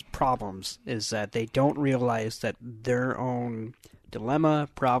teenagers' problems is that they don't realize that their own dilemma,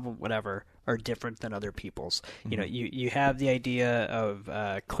 problem, whatever, are different than other people's. You know, you have the idea of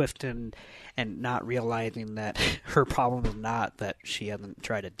Clifton and not realizing that her problem is not that she hasn't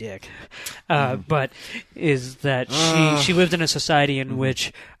tried a dick, but is that she lived in a society in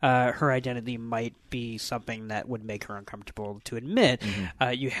which her identity might be something that would make her uncomfortable to admit.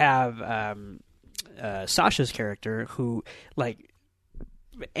 You have Sasha's character who, like,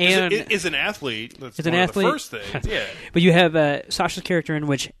 Anne is an athlete. That's an one athlete. Of the first things, yeah. But you have Sasha's character in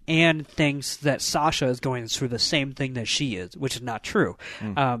which Anne thinks that Sasha is going through the same thing that she is, which is not true,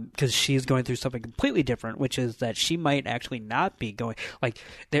 because she is going through something completely different, which is that she might actually not be going. Like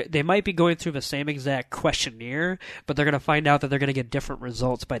they might be going through the same exact questionnaire, but they're going to find out that they're going to get different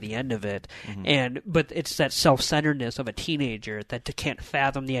results by the end of it. But it's that self-centeredness of a teenager that can't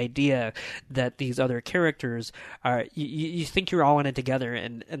fathom the idea that these other characters are. You think you're all in it together.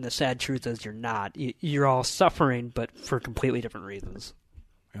 And the sad truth is you're not. You're all suffering, but for completely different reasons.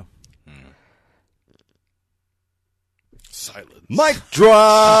 Yeah. Silence. Mic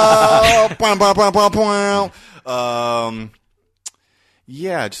drop.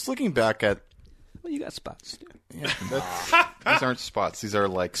 Yeah, just looking back at... Well, you got spots. Yeah, these aren't spots. These are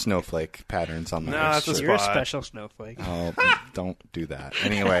like snowflake patterns on my that's shirt. a You're a spot. special snowflake. Oh, don't do that.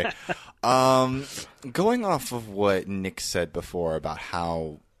 Anyway, going off of what Nick said before about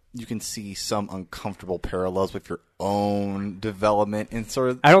how you can see some uncomfortable parallels with your own development and sort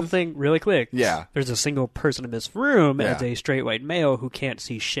of... I don't think, really quick, Yeah. there's a single person in this room Yeah. as a straight white male who can't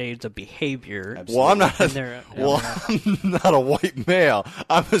see shades of behavior. Well, I'm not. And they're- I'm not a white male.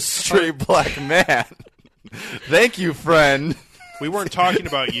 I'm a straight black man. Thank you, friend. We weren't talking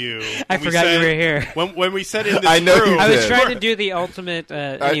about you. I When we forgot you said- were here. When we said in this I know you room, I was did. trying to do the ultimate,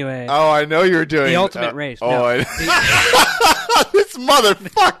 anyway. I know you're doing The ultimate race. Oh, No. this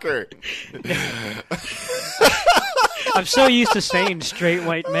motherfucker. I'm so used to saying straight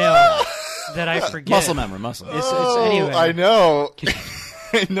white male that I forget. Muscle memory, muscle. It's anyway. I know.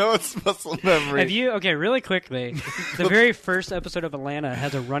 I know it's muscle memory. Have you, okay, really quickly, the very first episode of Atlanta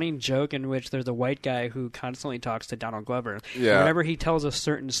has a running joke in which there's a white guy who constantly talks to Donald Glover. Yeah. And whenever he tells a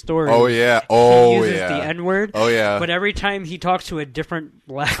certain story, Oh, yeah. he Oh, uses yeah. the N-word. Oh, yeah. But every time he talks to a different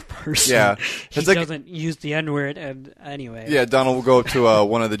black person, Yeah. he It's like- doesn't use the N-word. And anyway. Yeah, Donald will go up to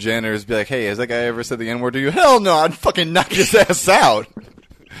one of the janitors and be like, hey, has that guy ever said the N-word to you? Hell no, I'd fucking knock his ass out.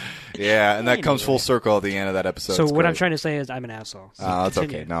 Yeah, and that comes full circle at the end of that episode. So It's what I'm great. trying to say is I'm an asshole. So That's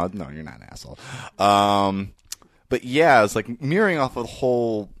continue. okay. No, you're not an asshole. But yeah, it's like mirroring off of the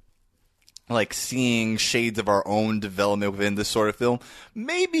whole, like seeing shades of our own development within this sort of film.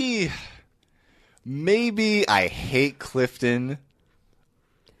 Maybe I hate Clifton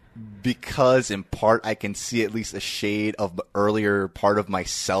because in part I can see at least a shade of the earlier part of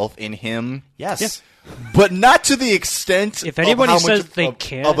myself in him. Yes. But not to the extent If anybody of how says much they of,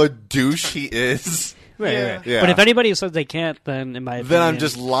 can't- of a douche he is. Right. Yeah. But if anybody says they can't, then in my opinion, Then I'm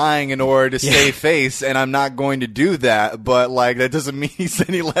just lying in order to save face, and I'm not going to do that. But like, that doesn't mean he's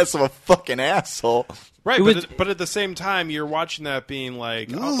any less of a fucking asshole. Right, It but, was- but at the same time, you're watching that being like,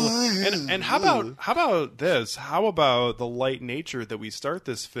 and how about this? How about the light nature that we start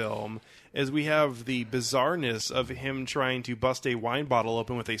this film? As we have the bizarreness of him trying to bust a wine bottle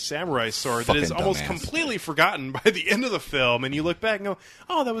open with a samurai sword that is Fucking almost dumbass. completely forgotten by the end of the film, and you look back and go,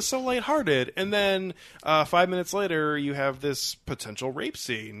 "Oh, that was so lighthearted." And then 5 minutes later, you have this potential rape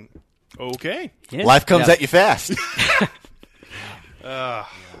scene. Okay, Yeah. Life comes Yeah. at you fast.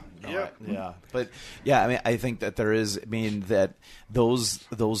 Yeah, but yeah, I mean, I think that there is. I mean, that those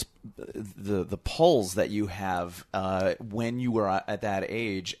the pulls that you have when you were at that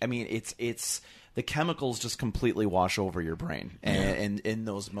age. I mean, it's the chemicals just completely wash over your brain, and in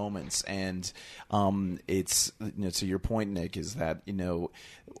those moments, and it's to your point, Nick, is that it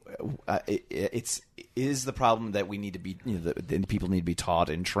is the problem that we need to be the people need to be taught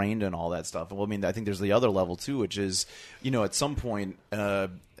and trained and all that stuff. Well, I mean, I think there's the other level too, which is at some point.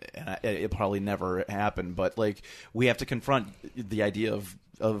 And it probably never happened, but like we have to confront the idea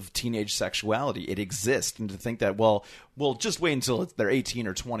of teenage sexuality. It exists, and to think that well, just wait until they're 18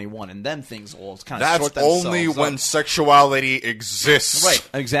 or 21, and then things will kind of That's sort themselves only up. when sexuality exists. Right,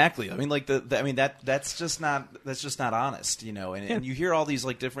 exactly. I mean, like that's just not honest, And you hear all these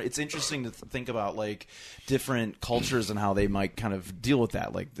like different. It's interesting to think about like different cultures and how they might kind of deal with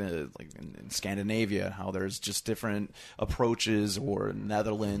that, like in Scandinavia, how there's just different approaches, or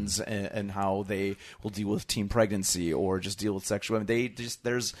Netherlands, and how they will deal with teen pregnancy or just deal with sexual. I mean,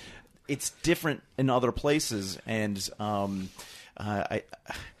 it's different in other places, and I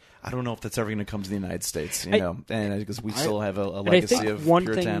don't know if that's ever going to come to the United States, and because we still have a legacy of one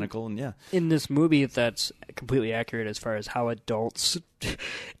puritanical, thing and in this movie that's completely accurate as far as how adults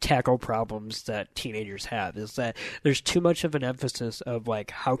tackle problems that teenagers have is that there's too much of an emphasis of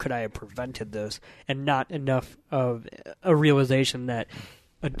like how could I have prevented this, and not enough of a realization that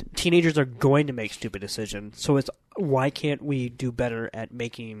teenagers are going to make stupid decisions. So it's why can't we do better at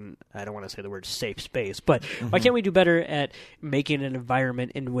making, I don't want to say the word safe space, but why can't we do better at making an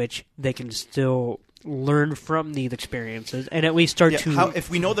environment in which they can still learn from these experiences and at least start to... if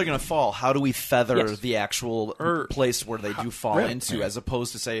we know they're going to fall, how do we feather the actual place where they do fall into, as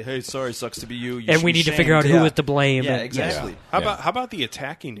opposed to say, hey, sorry, sucks to be you. And we need to figure out who is to blame. Yeah, and, exactly. How about the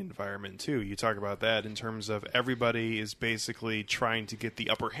attacking environment too? You talk about that in terms of everybody is basically trying to get the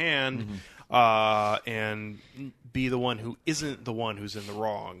upper hand and be the one who isn't the one who's in the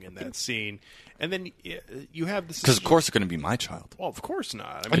wrong in that scene. And then you have this... Because of course it's going to be my child. Well, of course not.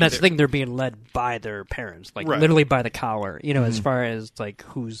 I mean, And that's the thing, they're being led by their parents, like literally by the collar, as far as like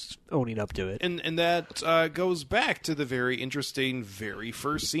who's owning up to it. And that goes back to the very interesting very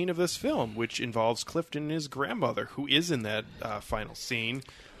first scene of this film, which involves Clifton and his grandmother, who is in that final scene,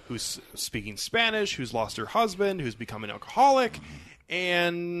 who's speaking Spanish, who's lost her husband, who's become an alcoholic.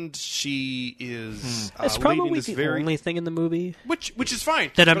 and she is it's probably the only thing in the movie which is fine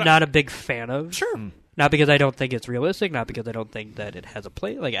that I'm not a big fan of. Sure. Not because I don't think it's realistic, not because I don't think that it has a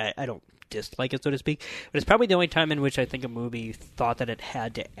play. Like, I don't dislike it, so to speak. But it's probably the only time in which I think a movie thought that it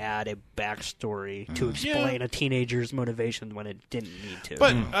had to add a backstory to explain a teenager's motivation when it didn't need to.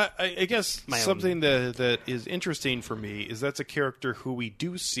 But I guess something that is interesting for me is that's a character who we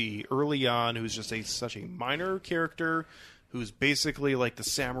do see early on who's just such a minor character who's basically like the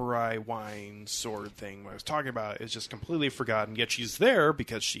samurai wine sword thing I was talking about is just completely forgotten, yet she's there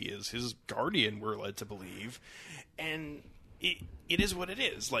because she is his guardian, we're led to believe. And it is what it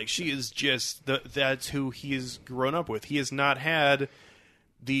is. Like, she is just, that's who he has grown up with. He has not had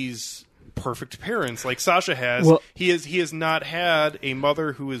these perfect parents like Sasha has. Well, he has not had a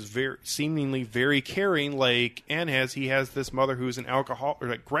mother who is seemingly very caring like Anne has. He has this mother who's an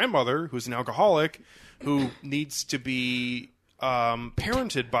grandmother who's an alcoholic, who needs to be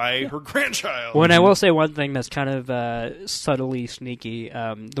parented by her grandchild. Well, and I will say one thing that's kind of subtly sneaky.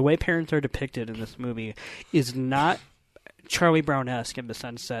 The way parents are depicted in this movie is not Charlie Brown-esque in the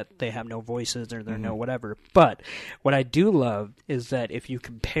sense that they have no voices or they're no whatever. But what I do love is that if you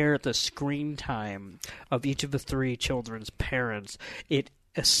compare the screen time of each of the three children's parents, it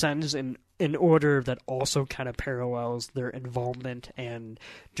ascends in order that also kind of parallels their involvement and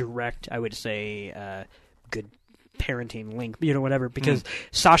direct, I would say, good parenting link, whatever, because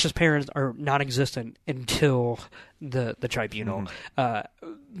Sasha's parents are non-existent until the tribunal.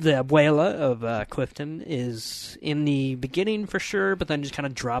 The abuela of Clifton is in the beginning for sure, but then just kind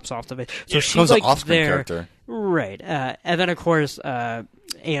of drops off the face. So she's like there. Character. Right. And then, of course,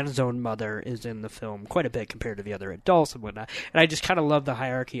 Anne's own mother is in the film quite a bit compared to the other adults and whatnot. And I just kind of love the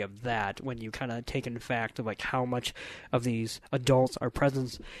hierarchy of that when you kind of take in fact of like how much of these adults are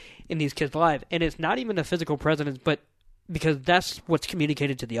present in these kids' lives. And it's not even a physical presence, but because that's what's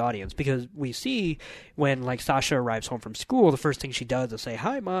communicated to the audience. Because we see when like Sasha arrives home from school, the first thing she does is say,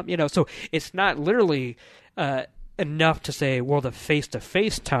 "Hi, Mom." So it's not literally enough to say, well, the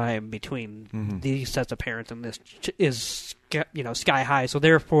face-to-face time between these sets of parents and this is sky high, so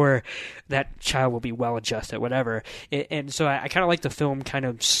therefore that child will be well adjusted, whatever. And so I kind of like the film kind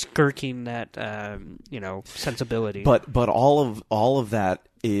of skirking that sensibility. But all of that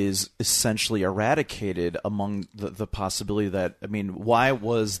is essentially eradicated among the possibility that, why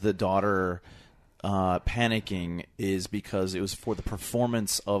was the daughter panicking is because it was for the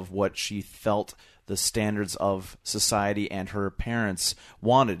performance of what she felt the standards of society and her parents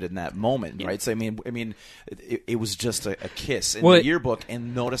wanted in that moment, right? So it was just a kiss in the yearbook,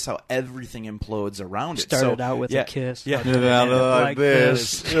 and notice how everything implodes around it. Started out with a kiss. Yeah, like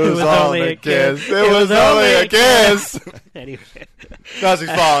this. It was only a kiss. It was only a kiss. Anyway, now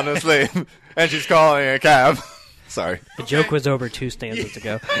she's falling asleep, and she's calling a cab. Sorry. The joke was over 2 stanzas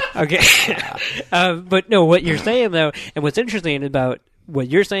ago. Okay. But no, what you're saying, though, and what's interesting about what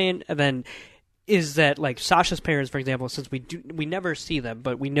you're saying, and then is that like Sasha's parents, for example, since we never see them,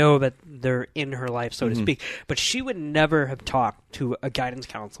 but we know that they're in her life, so to speak. But she would never have talked to a guidance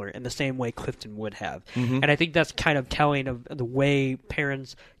counselor in the same way Clifton would have. And I think that's kind of telling of the way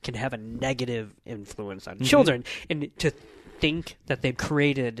parents can have a negative influence on children, and to think that they've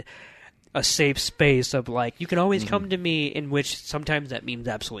created a safe space of like, you can always come to me, in which sometimes that means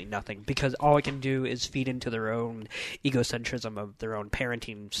absolutely nothing, because all I can do is feed into their own egocentrism of their own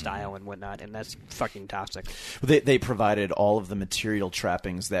parenting style and whatnot, and that's fucking toxic. They provided all of the material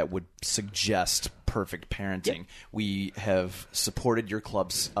trappings that would suggest perfect parenting. Yep. We have supported your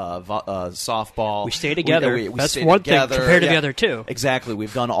club's softball. We stay together. That's one thing compared to the other two. Exactly.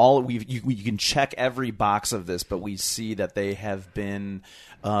 We've done all. You can check every box of this, but we see that they have been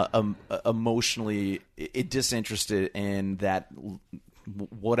emotionally disinterested in that.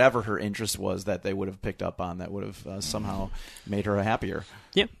 Whatever her interest was, that they would have picked up on, that would have somehow made her happier.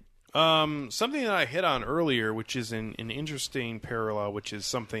 Yep. Something that I hit on earlier, which is an interesting parallel, which is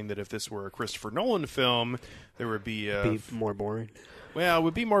something that if this were a Christopher Nolan film, there would be more boring. Well, it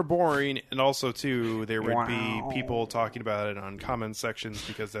would be more boring, and also, too, there would be people talking about it on comment sections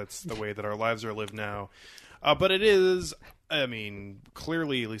because that's the way that our lives are lived now. But it is,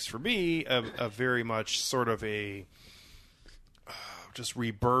 clearly, at least for me, a very much sort of a just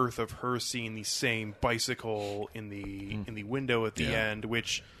rebirth of her seeing the same bicycle in the window at the end,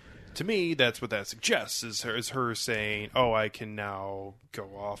 which to me, that's what that suggests, is her saying, oh, I can now go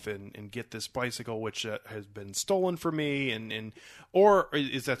off and get this bicycle, which has been stolen from me, or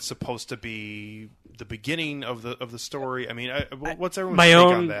is that supposed to be the beginning of the story? What's everyone's take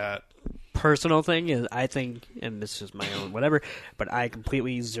on that? Personal thing is, I think, and this is my own whatever, but I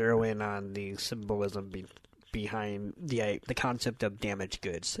completely zero in on the symbolism behind the concept of damaged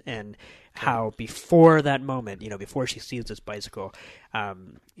goods and how before that moment, before she sees this bicycle,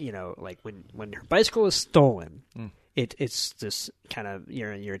 like when her bicycle is stolen, it's this kind of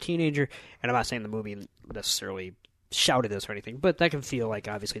you're a teenager, and I'm not saying the movie necessarily shouted this or anything, but that can feel like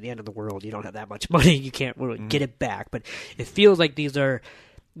obviously the end of the world. You don't have that much money, you can't really get it back, but it feels like these are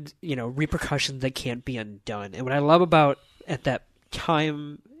repercussions that can't be undone. And what I love about at that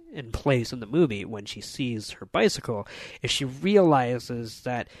time and place in the movie when she sees her bicycle is she realizes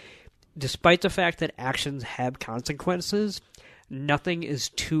that despite the fact that actions have consequences, nothing is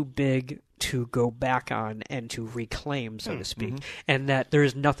too big to go back on and to reclaim, so to speak, and that there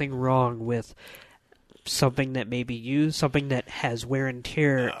is nothing wrong with something that may be used, something that has wear and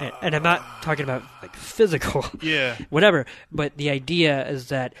tear, and I'm not talking about like physical, whatever, but the idea is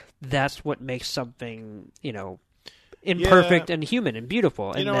that that's what makes something, imperfect and human and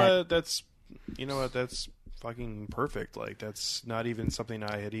beautiful. That's fucking perfect. Like, that's not even something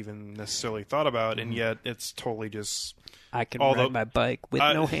I had even necessarily thought about, and yet it's totally just... I can ride my bike with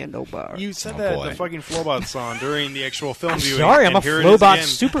no handlebar. You said that in the fucking Flowbot song during the actual film viewing. Sorry, I'm a Flowbot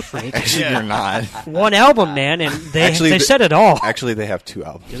super freak. Actually, you're not. One album, man, and they said it all. Actually, they have 2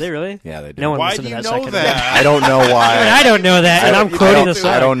 albums. Do they really? Yeah, they do. No one why do you know that? I don't know why. I don't know that, and I'm quoting the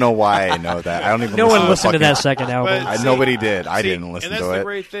song. I don't know why I know that. I don't even. No one listened to that second album. Nobody did. I didn't listen to it. And that's the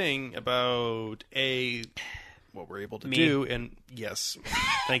great thing about what we're able to do, and yes,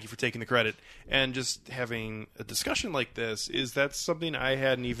 thank you for taking the credit, and just having a discussion like this is that's something I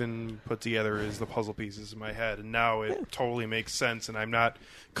hadn't even put together as the puzzle pieces in my head, and now it totally makes sense, and I'm not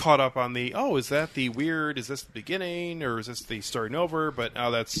caught up on is that the weird, is this the beginning, or is this the starting over, but now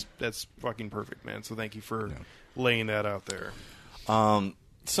that's fucking perfect, man, so thank you for laying that out there.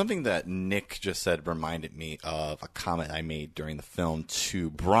 Something that Nick just said reminded me of a comment I made during the film to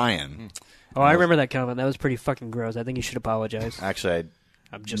Brian. Oh, I remember that comment. That was pretty fucking gross. I think you should apologize. Actually,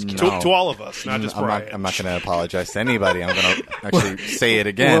 I'm just kidding. No. To all of us, not just Brian. I'm not going to apologize to anybody. I'm going to actually say it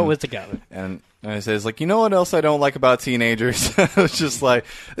again. What was the comment? And I says, you know what else I don't like about teenagers? It's just like,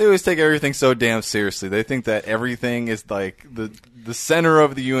 they always take everything so damn seriously. They think that everything is like the center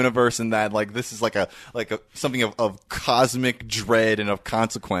of the universe, and that this is like a something of cosmic dread and of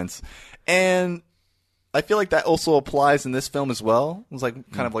consequence. And I feel like that also applies in this film as well. It was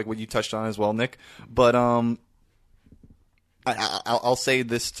kind of like what you touched on as well, Nick. But I'll say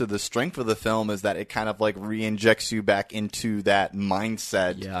this to the strength of the film is that it kind of re-injects you back into that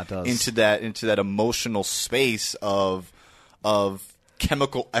mindset, yeah, it does. into that emotional space of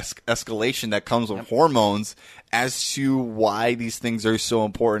chemical escalation that comes with hormones as to why these things are so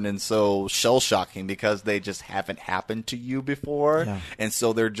important and so shell-shocking, because they just haven't happened to you before, and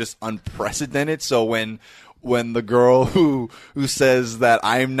so they're just unprecedented. So when the girl who says that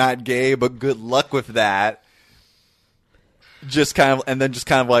I'm not gay but good luck with that, just kind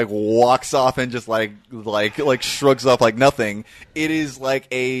of walks off and just shrugs off like nothing. It is like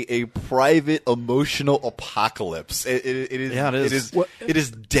a private emotional apocalypse. It is. It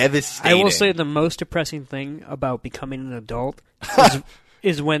is devastating. I will say the most depressing thing about becoming an adult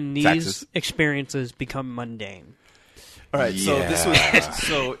is when these experiences become mundane. All right, so this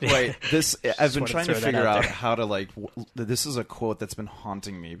I've been trying to figure out how to this is a quote that's been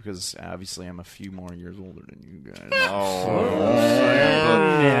haunting me because obviously I'm a few more years older than you guys.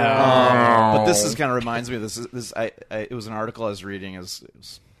 But this is kind of reminds me of this. It was an article I was reading. It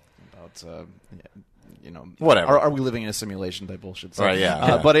was about whatever. Are we living in a simulation type bullshit? So, right,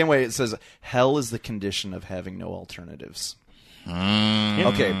 yeah. But anyway, it says hell is the condition of having no alternatives.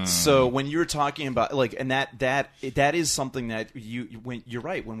 Okay, so when you're talking about and that is something that you're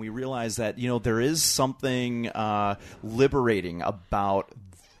right, when we realize that there is something liberating about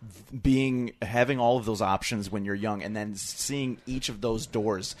having all of those options when you're young, and then seeing each of those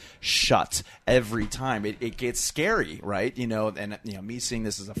doors shut every time, it gets scary, right? And me seeing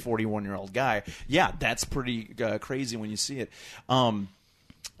this as a 41-year-old guy, that's pretty crazy when you see it.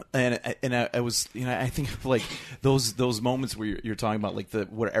 And I was I think of those moments where you're talking about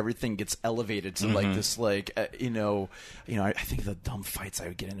where everything gets elevated to this I think of the dumb fights I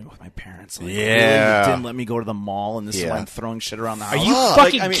would get into with my parents. Really, you didn't let me go to the mall, and this is why I'm throwing shit around the house. Are you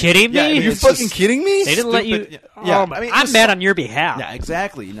fucking kidding me? Are you fucking kidding me? They didn't let you. I'm mad on your behalf. Yeah,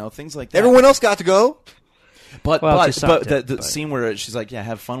 exactly. Things like that. Everyone else got to go. But the scene where she's like,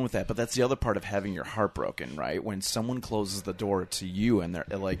 have fun with that. But that's the other part of having your heart broken, right? When someone closes the door to you and they're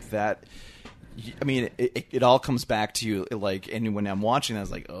like that, I mean, it all comes back to you. Like, and when I'm watching, I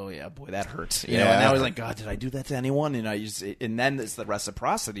was like, "Oh yeah, boy, that hurts." You know, and I was like, "God, did I do that to anyone?" And then it's the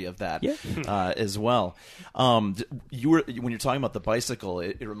reciprocity of that as well. When you're talking about the bicycle,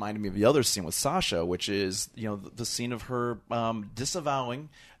 it reminded me of the other scene with Sasha, which is the scene of her disavowing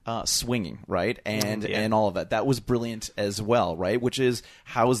swinging, right, and all of that. That was brilliant as well, right? Which is,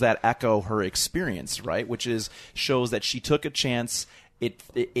 how does that echo her experience, right? Which is, shows that she took a chance.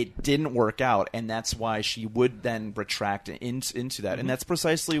 It didn't work out, and that's why she would then retract into that, and that's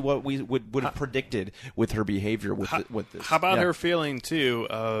precisely what we would have predicted with her behavior with this. How about her feeling too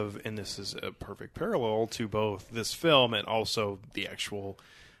of, and this is a perfect parallel to both this film and also the actual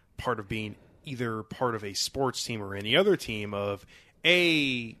part of being either part of a sports team or any other team, of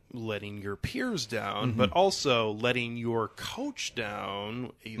letting your peers down, but also letting your coach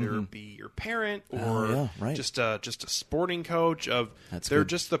down, either be your parent or just a sporting coach. They're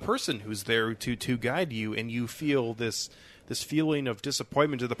just the person who's there to guide you, and you feel this feeling of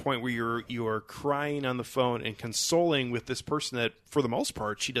disappointment to the point where you are crying on the phone and consoling with this person that, for the most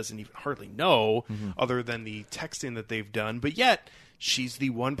part, she doesn't even hardly know, other than the texting that they've done, but yet she's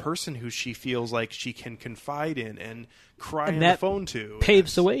the one person who she feels like she can confide in and cry on the phone to.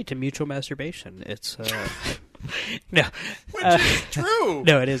 Paves the way to mutual masturbation. It's no, which is true.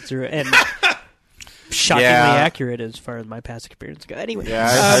 No, it is true, and shockingly accurate as far as my past experience go. Anyway,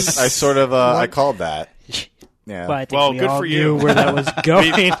 I sort of I called that. Yeah. Well, I think we all knew where that was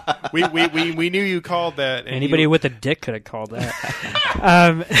going. we knew you called that. And anybody with a dick could have called that.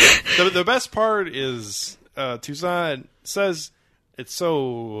 The best part is Toussaint says it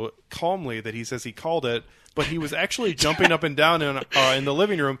so calmly that he says he called it, but he was actually jumping up and down in the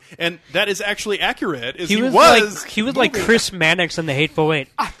living room, and that is actually accurate. He was like Chris Mannix in The Hateful Eight.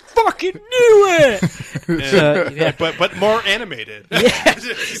 I fucking knew it. But more animated. Yeah,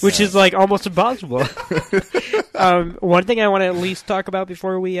 which is like almost impossible. One thing I want to at least talk about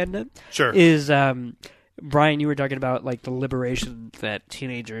before we end it, is Brian, you were talking about like the liberation that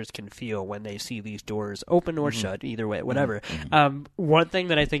teenagers can feel when they see these doors open or shut, either way, whatever. One thing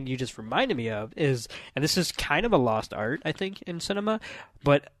that I think you just reminded me of is, and this is kind of a lost art, I think, in cinema,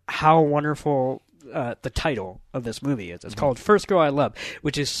 but how wonderful the title of this movie is. It's called First Girl I Love,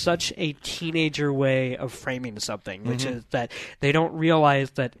 which is such a teenager way of framing something, which is that they don't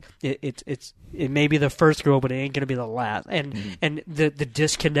realize that it may be the first girl, but it ain't going to be the last. And the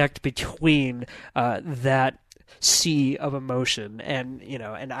disconnect between that sea of emotion, and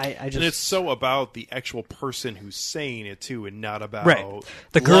I just, and it's so about the actual person who's saying it too, and not about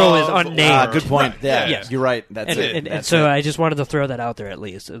the girl is unnamed. Good point. Right. Yeah, you're right. That's it. And so I just wanted to throw that out there at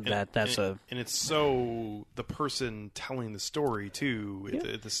least. And it's so the person telling the story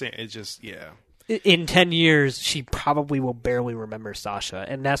too. The same. It's just In 10 years, she probably will barely remember Sasha,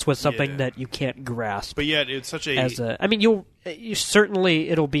 and that's what's something that you can't grasp. But yet, it's such a. I mean, you certainly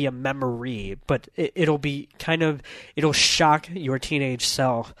it'll be a memory, but it'll be it'll shock your teenage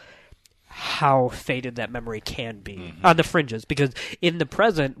self how faded that memory can be on the fringes. Because in the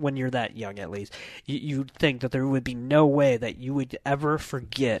present, when you're that young at least, you'd think that there would be no way that you would ever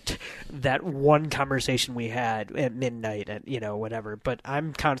forget that one conversation we had at midnight and whatever. But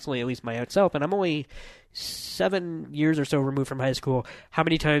I'm constantly, at least myself, and I'm only 7 years or so removed from high school, how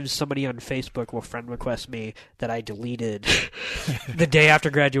many times somebody on Facebook will friend request me that I deleted the day after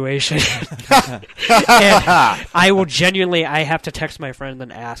graduation. And I will genuinely, I have to text my friend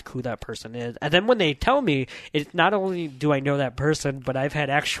and ask who that person is. And then when they tell me, it's not only do I know that person, but I've had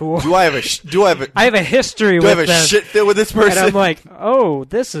actual... I have a history with them. Do I have a shit fit with this person? And I'm like, oh,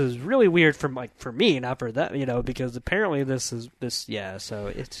 this is really weird for me, not for that, because apparently so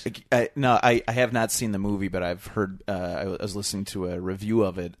it's... No, I have not seen the movie, but I've heard. I was listening to a review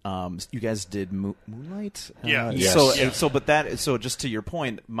of it. You guys did Moonlight, Yes. So just to your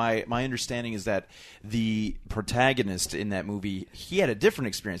point, my understanding is that the protagonist in that movie, he had a different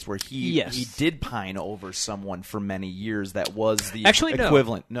experience where he did pine over someone for many years. That was the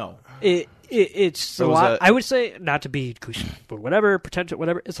equivalent. No. It's a lot. I would say, not to be cliche, but whatever.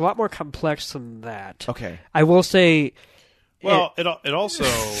 It's a lot more complex than that. Okay. I will say. Well, it also...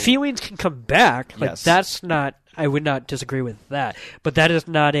 Feelings can come back. That's not... I would not disagree with that. But that is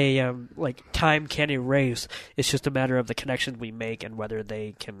not a... time can erase. It's just a matter of the connections we make and whether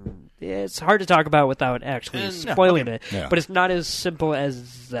they can... It's hard to talk about without actually spoiling it. Yeah. But it's not as simple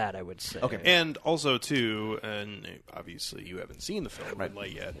as that, I would say. Okay. And also, too, and obviously you haven't seen the film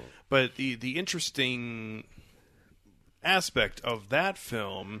Moonlight yet, but the interesting aspect of that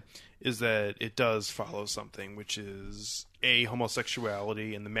film is that it does follow something, which is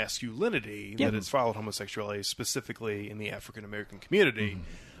homosexuality and the masculinity that has followed homosexuality, specifically in the African American community.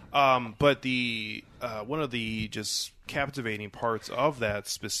 But the one of the just captivating parts of that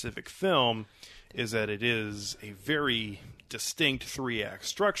specific film is that it is a very distinct 3-act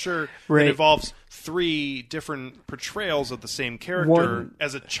structure. Right. It involves 3 different portrayals of the same character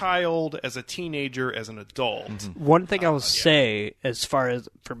as a child, as a teenager, as an adult. Mm-hmm. One thing I will say, as far as,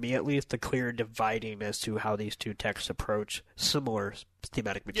 for me at least, the clear dividing as to how these two texts approach similar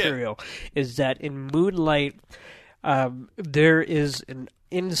thematic material is that in Moonlight, there is an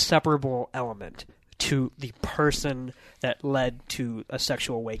inseparable element to the person that led to a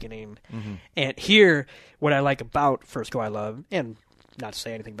sexual awakening. Mm-hmm. And here, what I like about First Go I Love, and not to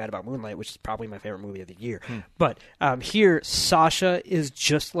say anything bad about Moonlight, which is probably my favorite movie of the year, but here, Sasha is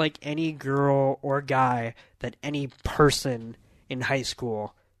just like any girl or guy that any person in high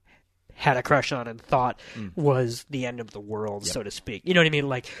school had a crush on and thought was the end of the world, so to speak. You know what I mean?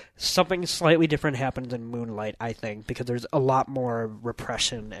 Like, something slightly different happens in Moonlight, I think, because there's a lot more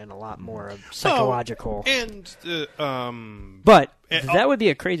repression and a lot more psychological. But that would be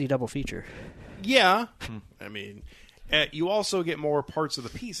a crazy double feature. Yeah. I mean, you also get more parts of the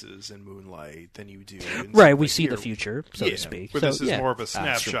pieces in Moonlight than you do in right, we see the future, so to speak. Where this is more of a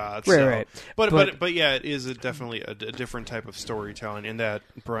snapshot. Right. But yeah, it is definitely a different type of storytelling. In that,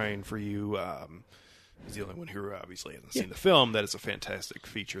 Brian, for you, is the only one who obviously hasn't seen the film. That is a fantastic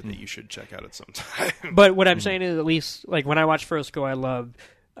feature that you should check out at some time. But what I'm saying is, at least, like, when I watch First Go I Love,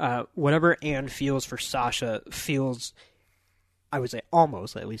 whatever Anne feels for Sasha feels, I would say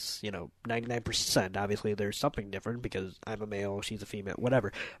almost, at least, 99%. Obviously, there's something different because I'm a male, she's a female,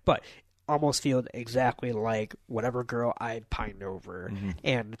 whatever. But almost feels exactly like whatever girl I'd pined over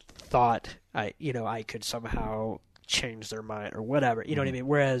and thought I could somehow change their mind or whatever. You know what I mean?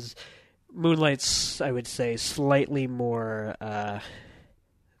 Whereas Moonlight's, I would say, slightly more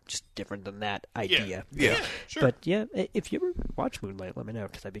just different than that idea. Yeah, sure. But yeah, if you ever watch Moonlight, let me know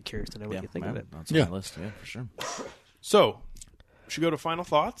because I'd be curious to know what you think of it. That's on my list, for sure. So, should go to final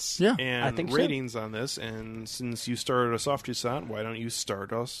thoughts and I think ratings on this. And since you started us off, Toussaint, why don't you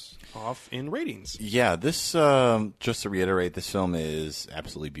start us off in ratings? Yeah, this just to reiterate, this film is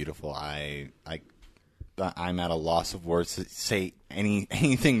absolutely beautiful. I'm at a loss of words to say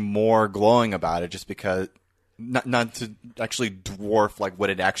anything more glowing about it, just because not to actually dwarf like what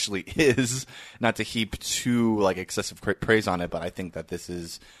it actually is, not to heap too like excessive praise on it, but I think that this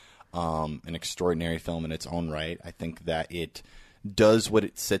is an extraordinary film in its own right. I think that it does what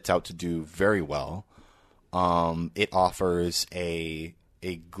it sets out to do very well. It offers a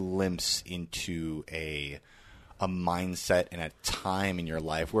glimpse into a mindset and a time in your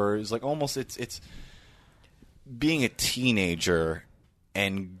life where it's like almost it's being a teenager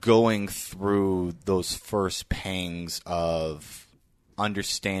and going through those first pangs of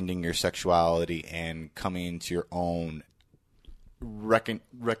understanding your sexuality and coming into your own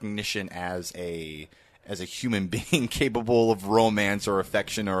recognition as a human being capable of romance or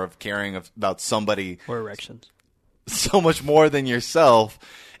affection or of caring about somebody or erections so much more than yourself.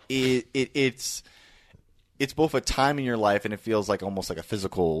 It's both a time in your life and it feels like almost like a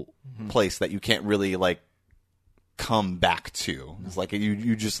physical place that you can't really like come back to. It's like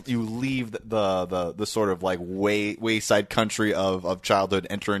you leave the sort of like wayside country of childhood,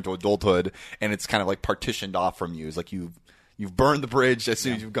 enter into adulthood, and it's kind of like partitioned off from you. It's like you've burned the bridge as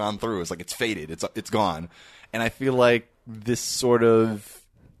soon as you've gone through. It's like it's faded. It's gone. And I feel like this sort of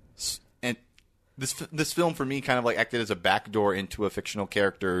and this film for me kind of like acted as a backdoor into a fictional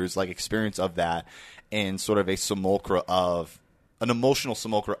character's like experience of that, and sort of an emotional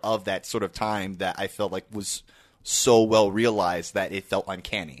simulacra of that sort of time that I felt like was so well realized that it felt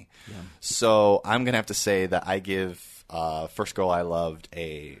uncanny. Yeah. So I'm gonna have to say that I give First Go I Loved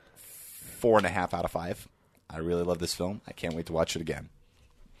a 4.5 out of 5. I really love this film. I can't wait to watch it again.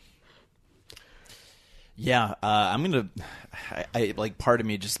 Yeah, I'm gonna. I like part of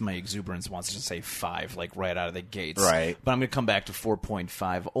me, just my exuberance wants to say 5, like right out of the gates. Right. But I'm gonna come back to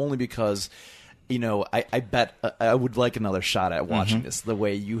 4.5 only because, I bet I would like another shot at watching this the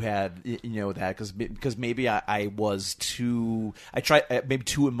way you had, that because maybe I was too maybe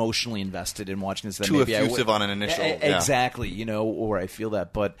too emotionally invested in watching this. Too effusive on an initial. Exactly, or I feel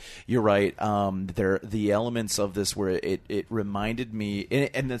that. But you're right. The elements of this where it reminded me,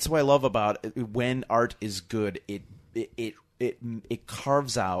 and that's what I love about it, when art is good. It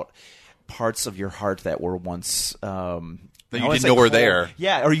carves out parts of your heart that were once that you didn't know were there.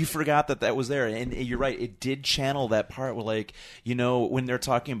 Yeah, or you forgot that was there. And you're right, it did channel that part where, like, you know, when they're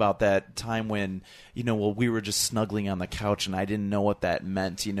talking about that time when, you know, well, we were just snuggling on the couch and I didn't know what that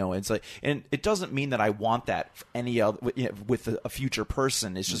meant, you know. It's like, and it doesn't mean that I want that for any other, you know, with a future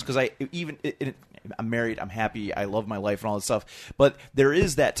person. It's just because I'm married, I'm happy, I love my life and all that stuff. But there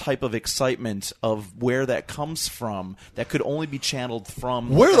is that type of excitement of where that comes from that could only be channeled from...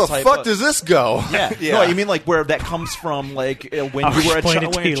 Where the fuck does this go? Yeah. No, I mean, like, where that comes from, like, when you were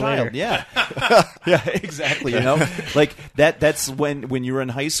a child. Yeah. Yeah, exactly, you know? Like, that's when you were in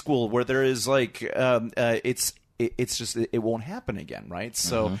high school where there is, like, it's just it won't happen again, right?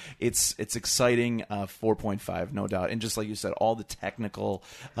 So it's exciting. 4.5, no doubt. And just like you said, all the technical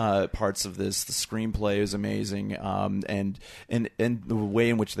parts of this, the screenplay is amazing, and the way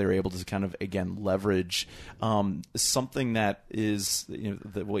in which they're able to kind of again leverage something that is, you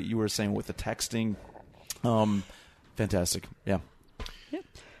know, what you were saying with the texting, fantastic. Yeah.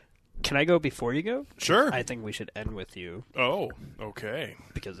 Can I go before you go? Sure. I think we should end with you. Oh, okay.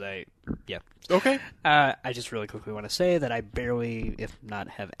 Because Okay. I just really quickly want to say that I barely, if not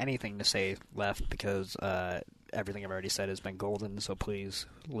have anything to say left, because everything I've already said has been golden, so please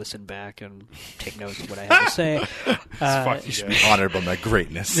listen back and take notes of what I have to say. You should be honored by my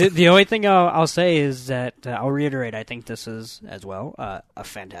greatness. The only thing I'll say is that I'll reiterate, I think this is, as well, a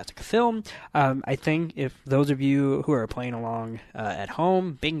fantastic film. I think if those of you who are playing along at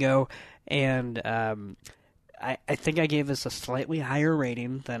home, bingo, and... I think I gave this a slightly higher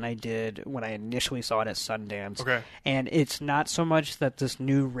rating than I did when I initially saw it at Sundance. Okay. And it's not so much that this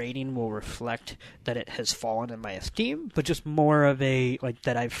new rating will reflect that it has fallen in my esteem, but just more of a, like,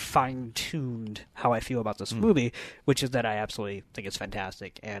 that I've fine-tuned how I feel about this movie, which is that I absolutely think it's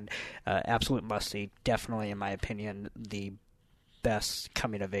fantastic and absolute must-see. Definitely, in my opinion, the best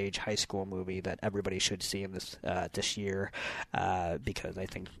coming-of-age high school movie that everybody should see in this year, because I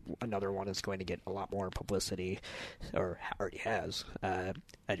think another one is going to get a lot more publicity, or already has.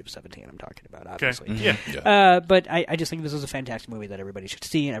 Edge of 17, I'm talking about, obviously. Okay. Yeah. But I just think this is a fantastic movie that everybody should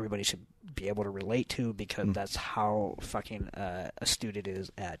see and everybody should be able to relate to, because that's how fucking astute it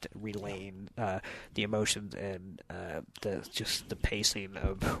is at relaying the emotions and the pacing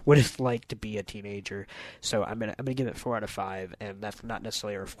of what it's like to be a teenager. So I'm gonna give it 4 out of 5, and that's not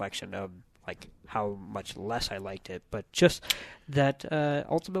necessarily a reflection of like how much less I liked it, but just that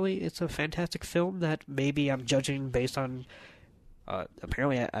ultimately it's a fantastic film that maybe I'm judging based on.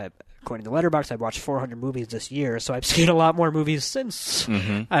 Apparently, according to Letterboxd, I've watched 400 movies this year, so I've seen a lot more movies since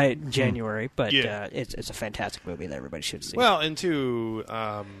January. But it's a fantastic movie that everybody should see. Well, and two,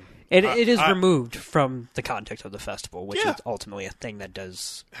 it is removed from the context of the festival, which is ultimately a thing that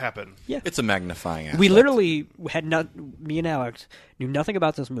does happen. Yeah, it's a magnifying aspect. We literally had me and Alex knew nothing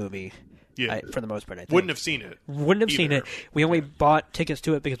about this movie. Yeah. For the most part, I think. Wouldn't have seen it. Seen it. We only bought tickets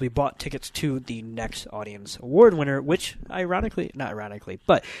to it because we bought tickets to the next Audience Award winner, which not ironically,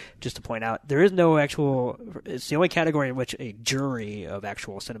 but just to point out, there is no actual, it's the only category in which a jury of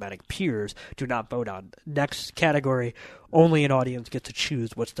actual cinematic peers do not vote on. Next category, only an audience gets to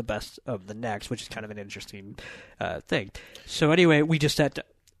choose what's the best of the next, which is kind of an interesting thing. So anyway, we just sat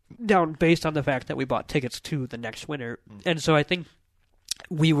down based on the fact that we bought tickets to the next winner, and so I think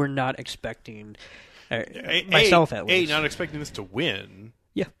we were not expecting, myself at least. Not expecting this to win.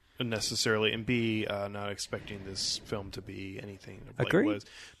 Yeah. Necessarily, and B, not expecting this film to be anything like Agreed. it was.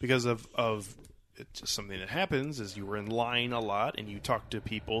 Because of it's just something that happens is you were in line a lot and you talk to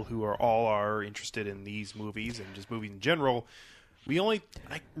people who are interested in these movies and just movies in general. I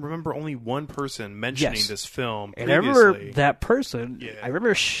remember only one person mentioning this film previously. And I remember that person, I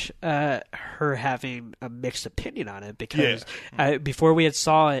remember her having a mixed opinion on it because before we had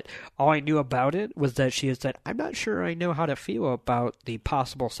saw it, all I knew about it was that she had said, I'm not sure I know how to feel about the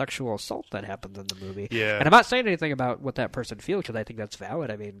possible sexual assault that happens in the movie. Yeah. And I'm not saying anything about what that person feels because I think that's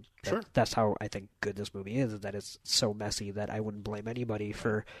valid. I mean, sure. That's how I think good this movie is that it's so messy that I wouldn't blame anybody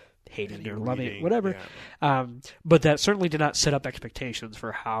for hating or loving, whatever. Yeah. But that certainly did not set up expectations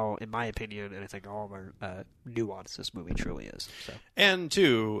for how, in my opinion, and I think all of our nuance this movie truly is. So. And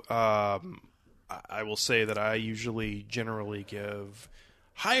two, I will say that I generally give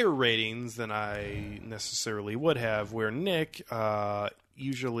higher ratings than I necessarily would have, where Nick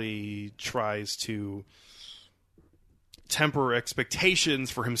usually tries to temper expectations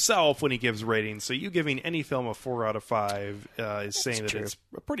for himself when he gives ratings. So you giving any film a 4 out of 5 is saying that it's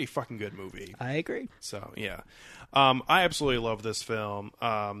a pretty fucking good movie. I agree. So yeah, I absolutely love this film.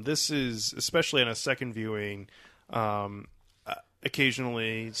 This is, especially on a second viewing,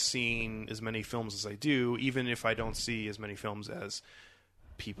 occasionally seeing as many films as I do, even if I don't see as many films as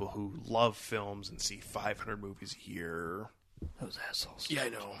people who love films and see 500 movies a year Those assholes. Yeah, I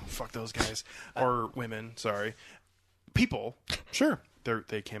know. Fuck those guys. Or women, sorry. People, sure.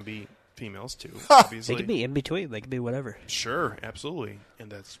 They can be females, too, obviously. They can be in between. They can be whatever. Sure, absolutely.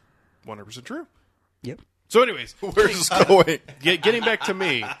 And that's 100% true. Yep. So anyways. Where's this going? Getting back to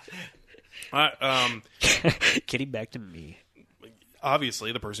me. Getting back to me.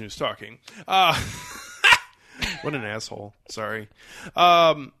 Obviously, the person who's talking. What an asshole. Sorry.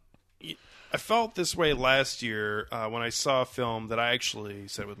 I felt this way last year when I saw a film that I actually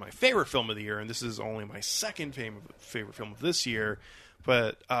said was my favorite film of the year, and this is only my second favorite film of this year.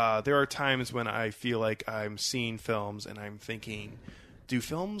 But there are times when I feel like I'm seeing films and I'm thinking, do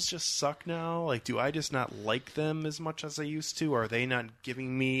films just suck now? Like, do I just not like them as much as I used to? Are they not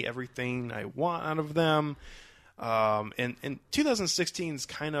giving me everything I want out of them? And 2016's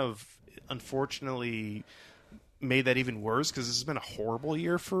kind of, unfortunately, made that even worse because this has been a horrible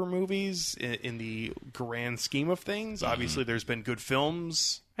year for movies in the grand scheme of things. Obviously, there's been good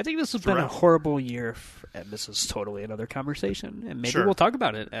films. I think this has been a horrible year, and this is totally another conversation, and maybe we'll talk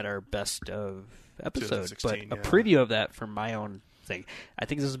about it at our best of episode. But a preview of that from my own thing. I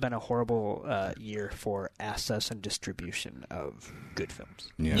think this has been a horrible year for access and distribution of good films.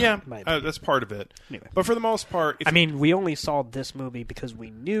 Yeah, that's part of it. Anyway. But for the most part... we only saw this movie because we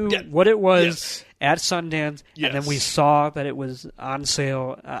knew what it was at Sundance, and then we saw that it was on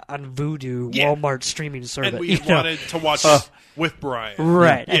sale on Vudu, Walmart streaming service. And we wanted to watch it with Brian.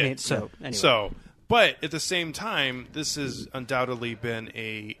 Right. Yeah. Anyway. But at the same time, this has undoubtedly been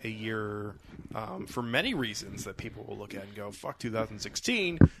a year for many reasons that people will look at and go, fuck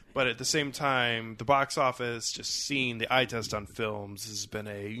 2016. But at the same time, the box office, just seeing the eye test on films, has been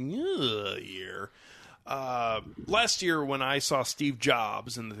a year. Last year, when I saw Steve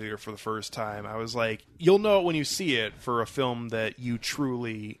Jobs in the theater for the first time, I was like, you'll know it when you see it for a film that you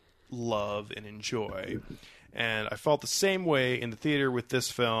truly love and enjoy. And I felt the same way in the theater with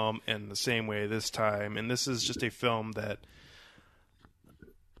this film and the same way this time. And this is just a film that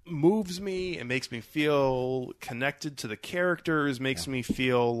moves me and makes me feel connected to the characters, makes me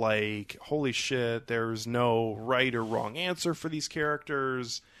feel like, holy shit, there's no right or wrong answer for these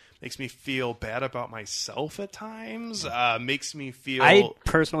characters. Makes me feel bad about myself at times. Makes me feel... I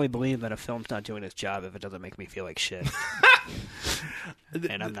personally believe that a film's not doing its job if it doesn't make me feel like shit.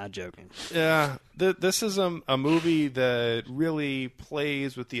 And I'm not joking. Yeah. This is a movie that really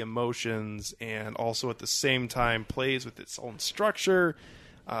plays with the emotions and also at the same time plays with its own structure.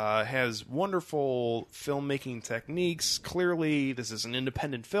 Has wonderful filmmaking techniques. Clearly, this is an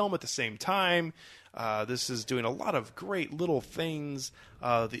independent film at the same time. This is doing a lot of great little things.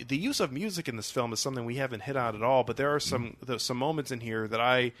 The use of music in this film is something we haven't hit on at all, but there are some moments in here that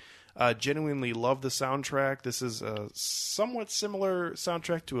I genuinely love the soundtrack. This is a somewhat similar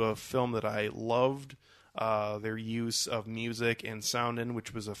soundtrack to a film that I loved their use of music and sound in,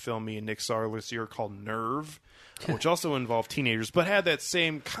 which was a film me and Nick saw this year called Nerve, which also involved teenagers, but had that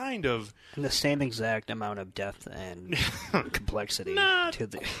same kind of... And the same exact amount of depth and complexity to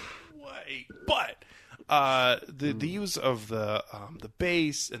the... But the use of the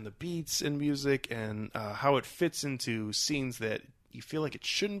bass and the beats in music and how it fits into scenes that you feel like it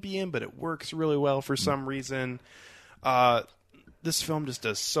shouldn't be in, but it works really well for some reason. This film just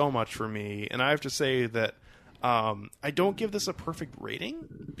does so much for me, and I have to say that I don't give this a perfect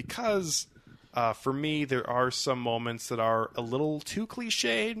rating because for me there are some moments that are a little too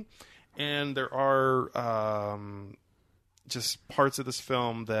cliched, and there are just parts of this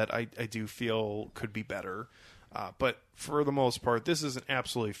film that I do feel could be better. But for the most part, this is an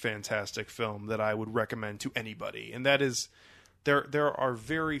absolutely fantastic film that I would recommend to anybody. And that is, there are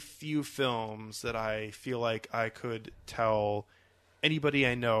very few films that I feel like I could tell anybody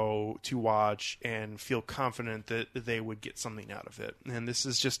I know to watch and feel confident that they would get something out of it. And this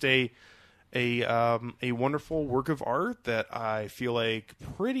is just a wonderful work of art that I feel like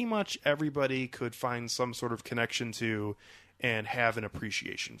pretty much everybody could find some sort of connection to and have an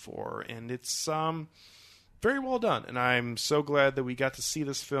appreciation for. And it's very well done. And I'm so glad that we got to see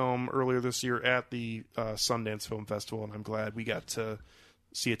this film earlier this year at the Sundance Film Festival, and I'm glad we got to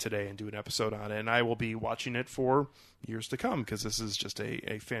see it today and do an episode on it. And I will be watching it for years to come because this is just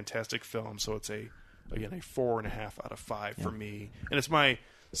a fantastic film. So it's a 4.5 out of 5 for me. And it's my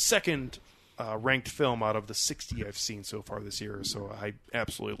second ranked film out of the 60 I've seen so far this year. So I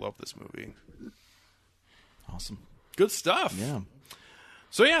absolutely love this movie. Awesome. Good stuff. Yeah.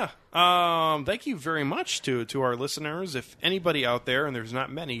 So thank you very much to our listeners. If anybody out there, and there's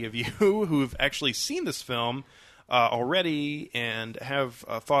not many of you who've actually seen this film already and have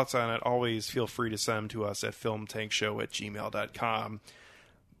thoughts on it, always feel free to send them to us at filmtankshow@gmail.com.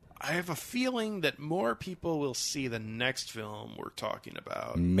 I have a feeling that more people will see the next film we're talking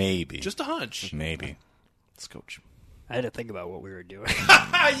about. Maybe. Just a hunch. Maybe. Let's coach. I had to think about what we were doing.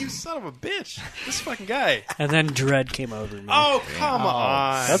 You son of a bitch. This fucking guy. And then Dread came over me. Oh, come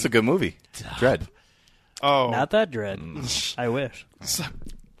on. That's a good movie. Dread. Oh. Not that Dread. I wish.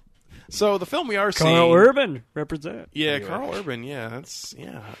 So the film we are seeing... Carl Urban represent. Yeah, Carl Urban. Yeah, that's...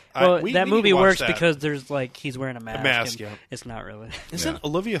 Yeah. Well, we that need to movie watch works that. because there's like he's wearing a mask. A mask, and yeah. It's not really. Isn't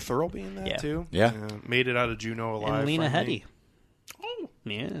Olivia Thirlby in that, Yeah. too? Yeah. Made it out of Juno alive. And Lena finally. Headey. Oh.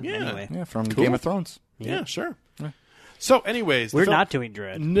 Yeah. Yeah. Anyway, Yeah, from Cool. Game of Thrones. Yeah, sure. So, anyways... the we're film- not doing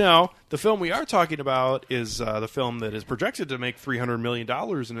Dread. No, the film we are talking about is the film that is projected to make $300 million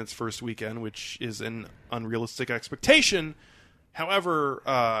in its first weekend, which is an unrealistic expectation. However,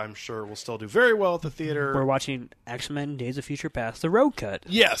 I'm sure we'll still do very well at the theater. We're watching X-Men: Days of Future Past, the Road Cut.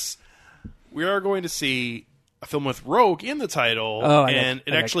 Yes, we are going to see a film with Rogue in the title, Oh, and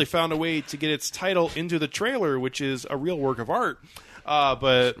it actually found a way to get its title into the trailer, which is a real work of art.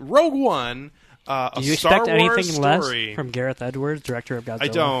 But Rogue One... Do a you Star expect Wars anything story. less from Gareth Edwards, director of Godzilla? I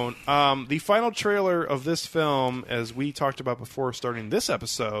don't. The final trailer of this film, as we talked about before starting this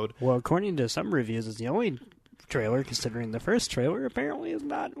episode... Well, according to some reviews, it's the only trailer, considering the first trailer apparently is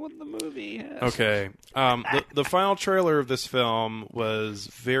not what the movie has. Okay. The final trailer of this film was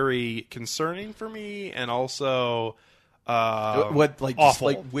very concerning for me, and also... What like just, awful.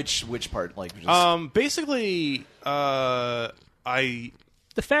 like which part like just, basically, I...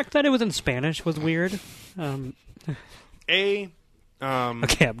 The fact that it was in Spanish was weird. Okay, I'm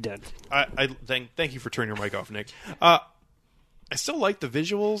done. I thank you for turning your mic off, Nick. I still like the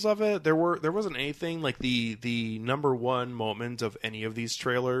visuals of it. There wasn't anything like the number one moment of any of these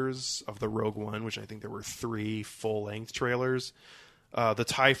trailers of the Rogue One, which I think there were 3 full-length trailers. The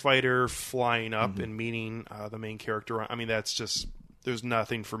TIE fighter flying up and meeting the main character. I mean, that's just... There's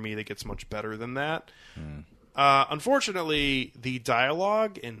nothing for me that gets much better than that. Unfortunately, the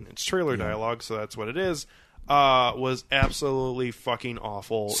dialogue, and it's trailer dialogue, so that's what it is, was absolutely fucking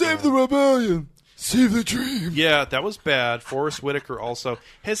awful. Save the rebellion. Save the dream. Yeah, that was bad. Forrest Whitaker also.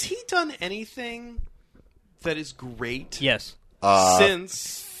 Has he done anything that is great? Yes.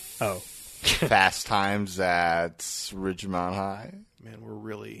 Since... Oh. Fast Times at Ridgemont High. Man, we're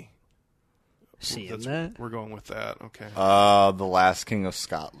really... Seeing that? We're going with that. Okay. The Last King of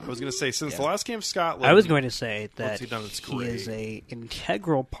Scotland. I was going to say, since The Last King of Scotland... I was going to say that What's he done that's he great? is a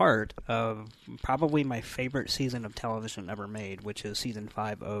integral part of probably my favorite season of television ever made, which is season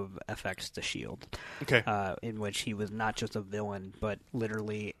 5 of FX The Shield. Okay. In which he was not just a villain, but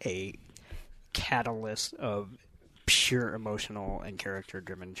literally a catalyst of pure emotional and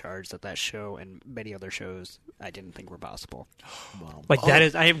character-driven charge that show and many other shows I didn't think were possible. wow. Like that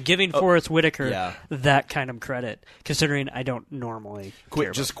is, I am giving Forrest Whitaker yeah. that kind of credit, considering I don't normally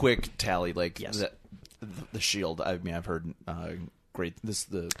care about quick tally like Yes. the Shield. I mean, I've heard great. This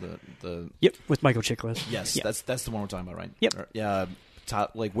the Yep, with Michael Chiklis. yes, Yeah. that's the one we're talking about, right? Yep. Or, yeah.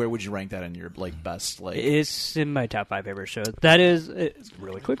 Top, like, where would you rank that in your like best like? It's in my top 5 favorite shows. That is,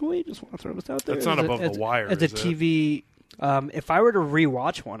 really quickly, just want to throw this out there. That's not above The Wire, As a is it? TV, if I were to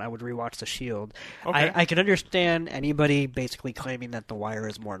rewatch one, I would rewatch The Shield. Okay. I can understand anybody basically claiming that The Wire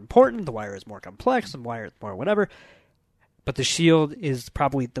is more important, The Wire is more complex, and The Wire is more whatever. But The Shield is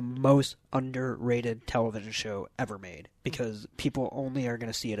probably the most underrated television show ever made, because people only are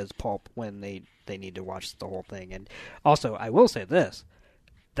going to see it as pulp when they need to watch the whole thing. And also, I will say this.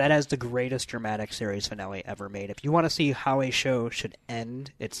 That has the greatest dramatic series finale ever made. If you want to see how a show should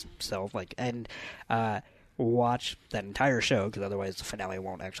end itself, watch that entire show, because otherwise the finale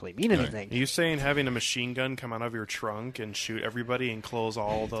won't actually mean anything. Are you saying having a machine gun come out of your trunk and shoot everybody and close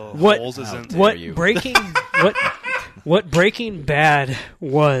all the What holes isn't... what you. Breaking what Breaking Bad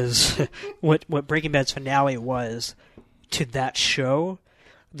was, what Breaking Bad's finale was to that show,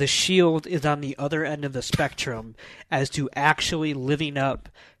 The Shield is on the other end of the spectrum as to actually living up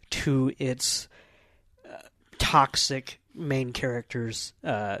to its toxic main character's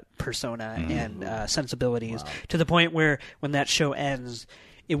persona and sensibilities, to the point where when that show ends,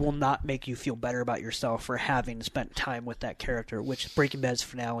 it will not make you feel better about yourself for having spent time with that character, which Breaking Bad's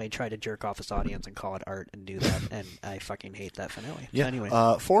finale tried to jerk off its audience and call it art and do that, and I fucking hate that finale. Yeah. So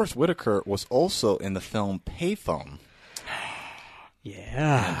anyway. Forrest Whitaker was also in the film Payphone.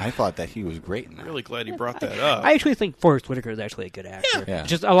 Yeah. I thought that he was great in that. Really glad you brought that up. I actually think Forrest Whitaker is actually a good actor. Yeah.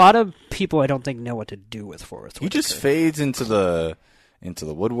 Just a lot of people I don't think know what to do with Forrest He Whitaker. just fades into the into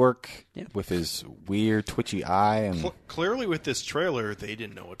the woodwork with his weird twitchy eye. And clearly, with this trailer, they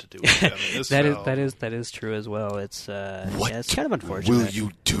didn't know what to do with him. That is true as well. It's what it's kind of unfortunate. will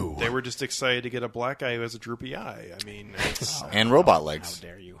you do? They were just excited to get a black guy who has a droopy eye. I mean, and robot legs. How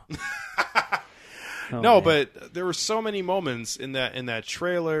dare you? But there were so many moments in that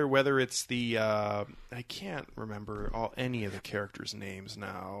trailer. Whether it's the I can't remember any of the characters' names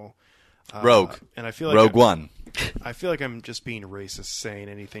now. Rogue, and I feel like Rogue One. I feel like I'm just being racist saying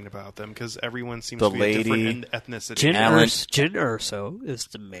anything about them because everyone seems the to be a different ethnicity. Jyn Erso is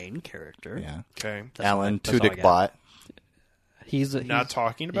the main character. Yeah. Okay. Alan Tudyk Bot. He's not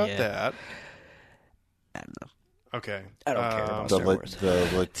talking about that. I don't know. Okay. I don't care about Star Wars. The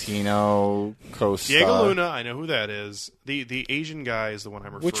Latino co-star. Diego Luna, I know who that is. The Asian guy is the one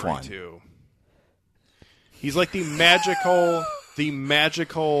I'm referring to. He's like the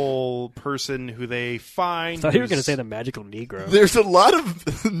magical person who they find. I thought you were going to say the magical Negro. There's a lot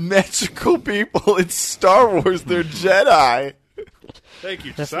of magical people in Star Wars. They're Jedi. Thank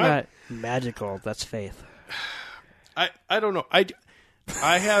you. That's not magical. That's faith. I don't know.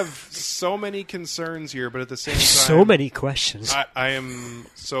 I have so many concerns here, but at the same time, so many questions. I am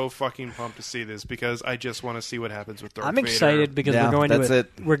so fucking pumped to see this because I just want to see what happens with Darth Vader. I'm excited because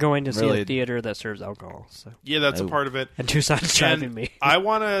we're going to see a theater that serves alcohol. So. Yeah, that's a part of it. And Tucson's driving me. I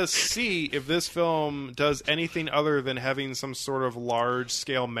want to see if this film does anything other than having some sort of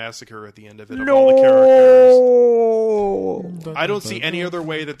large-scale massacre at the end of it of all the characters. I don't see any other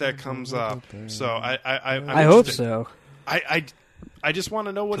way that comes up. So I hope so. I just want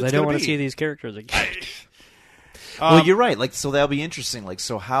to know what it's going to be. I don't want to see these characters again. Well, you're right. Like, so that'll be interesting. Like,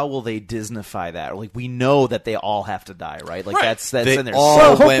 so how will they Disneyfy that? Like, we know that they all have to die, right? Like, that's they in there.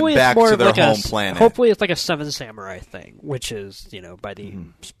 all went back to their home planet. Hopefully, it's like a Seven Samurai thing, which is, by the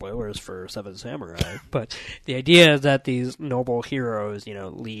spoilers for Seven Samurai. But the idea is that these noble heroes,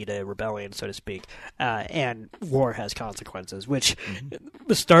 lead a rebellion, so to speak, and war has consequences. Which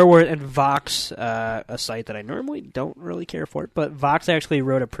the Star Wars and Vox, a site that I normally don't really care for, but Vox actually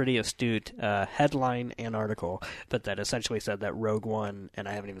wrote a pretty astute headline and article. But that essentially said that Rogue One, and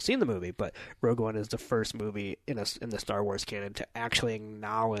I haven't even seen the movie, but Rogue One is the first movie in the Star Wars canon to actually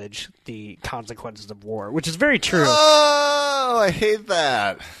acknowledge the consequences of war, which is very true. Oh, I hate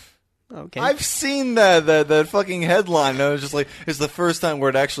that. Okay. I've seen that fucking headline. I was just like, it's the first time where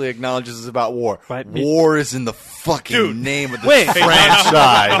it actually acknowledges it's about war. Right. War is in the fucking name of the franchise.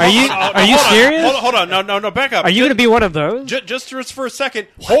 Are you serious? Hold on. No, back up. Are you going to be one of those? Just for a second.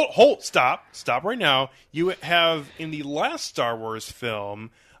 Stop right now. You have, in the last Star Wars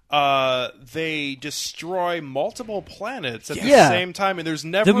film, they destroy multiple planets at the same time, and there's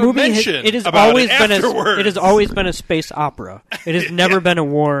never a mention about it afterwards. It has always been a space opera. It has never been a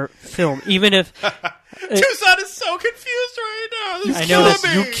war film, even if... Tucson is so confused right now. This I know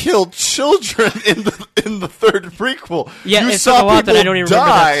you killed children in the third prequel. Yeah, you it's saw a lot that I don't even remember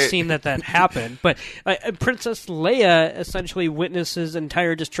die. that scene that happened. But Princess Leia essentially witnesses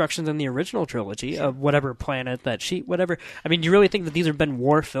entire destructions in the original trilogy of whatever planet that whatever. I mean, do you really think that these have been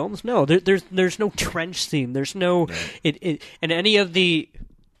war films? No, there's no trench scene. There's no and any of the.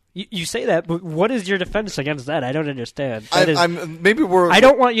 You say that, but what is your defense against that? I don't understand. I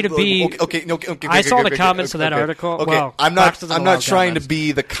don't want you to be. Okay. I saw the comments of that article. Okay, well, I'm not trying to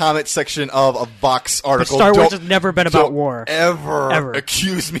be the comment section of a Vox article. But Star Wars has never been about war. Ever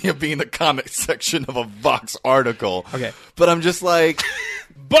accuse me of being the comment section of a Vox article. Okay, but I'm just like.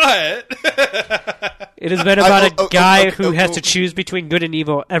 But it has been about a guy who has to choose between good and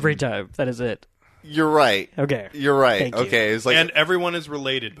evil every time. That is it. You're right. Okay. You're right. Thank okay. You. It's like, and everyone is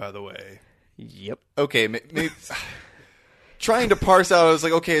related, by the way. Yep. Okay. Maybe, trying to parse out, I was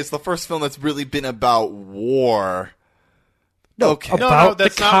like, okay, it's the first film that's really been about war. Okay. About the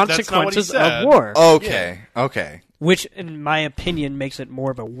consequences of war. Okay. Yeah. Okay. Which, in my opinion, makes it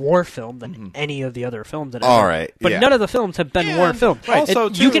more of a war film than any of the other films that. All right. But none of the films have been war films. Right. Also,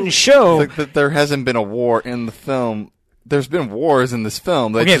 you can show that there hasn't been a war in the film. There's been wars in this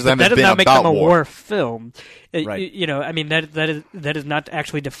film. But that does not make them a war film. Right. I mean, that is not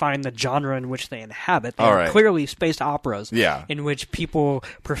actually define the genre in which they inhabit. They are clearly space operas in which people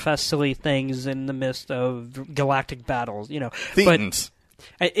profess silly things in the midst of galactic battles. Thetans. But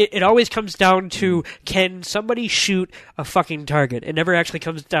it always comes down to, can somebody shoot a fucking target? It never actually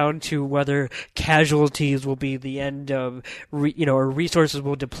comes down to whether casualties will be the end of, or resources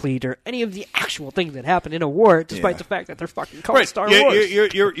will deplete, or any of the actual things that happen in a war, despite the fact that they're fucking called Star Wars.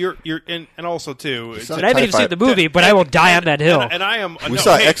 You're and also too. And I haven't even seen the movie, but I will die on that hill. And I am. We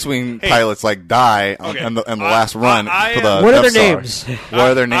saw X-wing pilots die on the last run for the. What are their names? What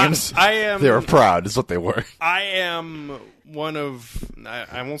are their names? I am. They were proud. Is what they were. I am one of,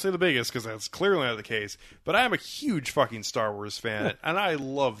 I won't say the biggest because that's clearly not the case, but I am a huge fucking Star Wars fan, and I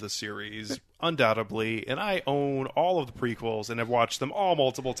love the series, undoubtedly, and I own all of the prequels and have watched them all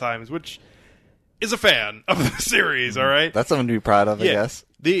multiple times, which is a fan of the series, all right? That's something to be proud of, I guess.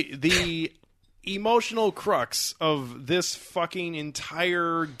 The emotional crux of this fucking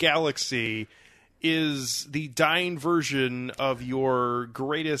entire galaxy is the dying version of your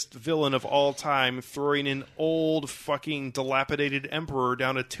greatest villain of all time throwing an old fucking dilapidated emperor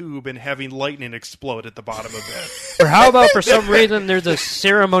down a tube and having lightning explode at the bottom of it. Or how about for some reason there's a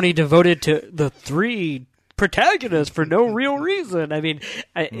ceremony devoted to the 3 protagonists for no real reason? I mean,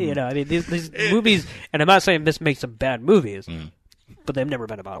 these movies, and I'm not saying this makes them bad movies, but they've never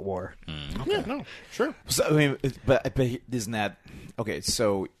been about war. Okay, yeah, no, sure. So, I mean, but isn't that okay?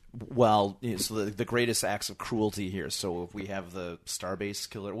 So. Well, so the greatest acts of cruelty here. So if we have the Starbase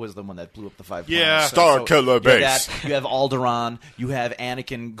killer, was the one that blew up the 5 planets. Star Killer Base. You have Alderaan. You have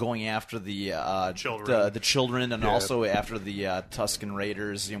Anakin going after the children, the children, and also after the Tusken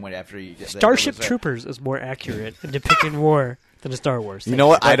Raiders. After Starship Troopers is more accurate in depicting war than a Star Wars thing. You know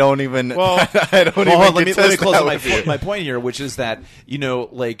what? I don't even. Well, let me close my point here, which is that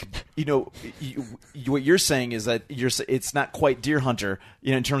what you're saying is that it's not quite Deer Hunter,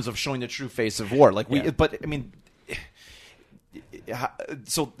 in terms of showing the true face of war. But I mean.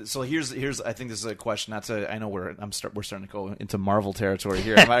 So here's I think this is a question. I know we're starting to go into Marvel territory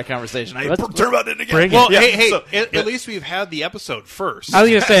here in my conversation. I turn about it again. Well, at least we've had the episode first. I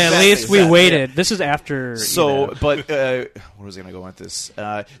was gonna say at least we waited. Yeah. This is after. So, but where was I gonna go with this?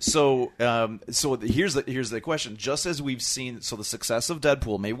 So here's the question. Just as we've seen, the success of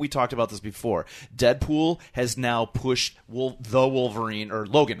Deadpool. Maybe we talked about this before. Deadpool has now pushed the Wolverine or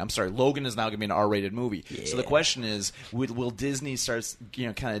Logan. I'm sorry, Logan is now gonna be an R-rated movie. Yeah. So the question is, will Disney starts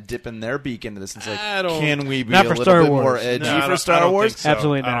kind of dipping their beak into this and say, can we be a little bit more edgy for Star Wars? So.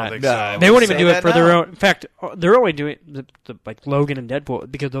 Absolutely not. I don't think so. They won't even do it for their own. In fact, they're only doing like Logan and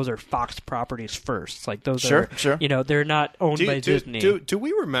Deadpool because those are Fox properties first. Like those are they're not owned by Disney. Do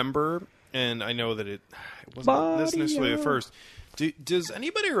we remember? And I know that it wasn't this necessarily the first. Does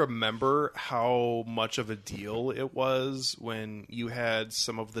anybody remember how much of a deal it was when you had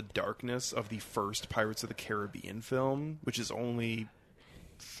some of the darkness of the first Pirates of the Caribbean film, which is only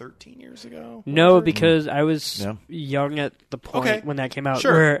 13 years ago? No, because I was young at the point when that came out,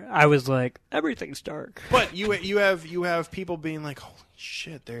 where I was like, everything's dark. But you have people being like, holy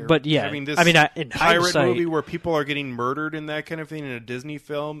shit, they're having this in pirate hindsight, movie where people are getting murdered and that kind of thing in a Disney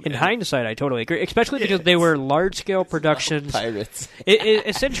film. In hindsight, I totally agree, especially because they were large-scale productions. Pirates.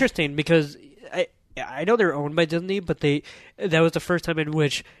 It's interesting because I know they're owned by Disney, but that was the first time in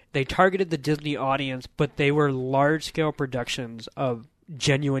which they targeted the Disney audience, but they were large-scale productions of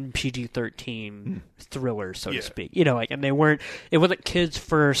genuine PG-13 thrillers, so to speak. And it wasn't kids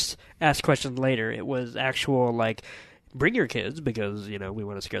first, ask questions later. It was actual, bring your kids because, we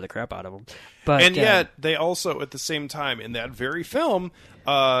want to scare the crap out of them. But, yet, they also, at the same time, in that very film,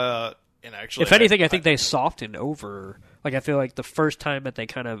 and actually... If anything, I think they softened over... I feel like the first time that they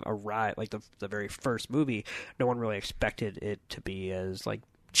kind of arrived, the very first movie, no one really expected it to be as,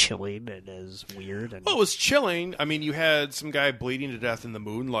 chilling and as weird. Well, it was chilling. I mean, you had some guy bleeding to death in the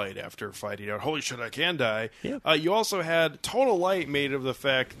moonlight after fighting out, holy shit, I can die. Yeah. You also had total light made of the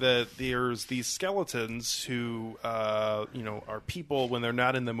fact that there's these skeletons who, are people when they're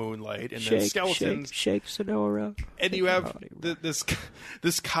not in the moonlight, and then skeletons... Shake Sonora. And you have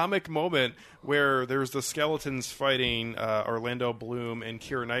this comic moment where there's the skeletons fighting Orlando Bloom and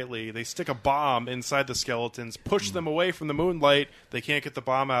Keira Knightley. They stick a bomb inside the skeletons, push them away from the moonlight. They can't get the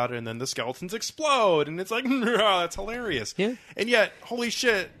bomb out, and then the skeletons explode. And it's like, that's hilarious. Yeah. And yet, holy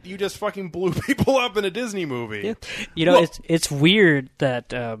shit, you just fucking blew people up in a Disney movie. Yeah. It's weird that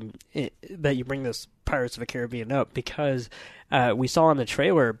that you bring this Pirates of the Caribbean up because we saw in the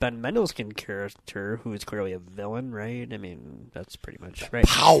trailer Ben Mendelsohn character, who is clearly a villain, right? I mean, that's pretty much right.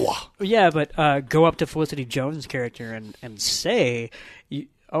 Power. Yeah, but go up to Felicity Jones' character and say, you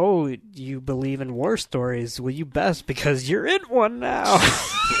believe in war stories? Well, you best, because you're in one now.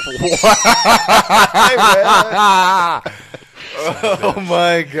 Oh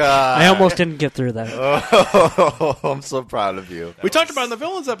my god! I almost didn't get through that. Oh, I'm so proud of you. We talked about it in the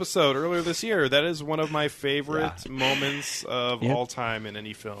villains episode earlier this year. That is one of my favorite moments of all time in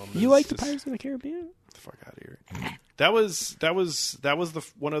any film. You like the Pirates of the Caribbean? Get the fuck out of here. That was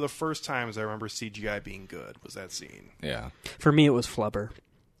one of the first times I remember CGI being good. Was that scene? Yeah. For me, it was Flubber.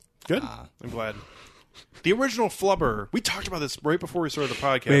 Good. I'm glad. The original Flubber, we talked about this right before we started the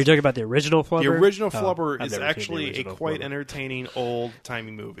podcast. Were you talking about the original Flubber? The original Flubber is actually a quite entertaining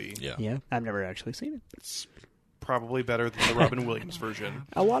old-timey movie. Yeah, I've never actually seen it. probably better than the Robin Williams version.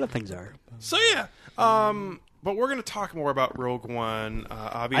 A lot of things are. So yeah, but we're going to talk more about Rogue One.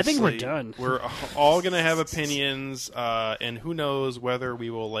 Obviously, I think we're done. We're all going to have opinions, and who knows whether we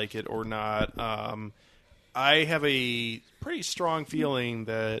will like it or not. I have a pretty strong feeling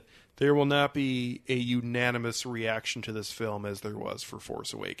that there will not be a unanimous reaction to this film as there was for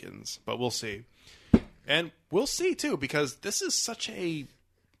Force Awakens, but we'll see. And we'll see, too, because this is such a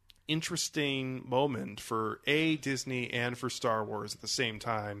interesting moment for Disney and for Star Wars at the same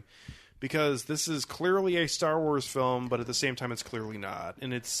time, because this is clearly a Star Wars film, but at the same time it's clearly not.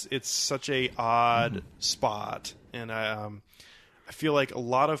 And it's such a odd spot. And I feel like a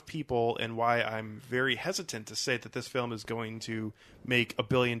lot of people, and why I'm very hesitant to say that this film is going to make $1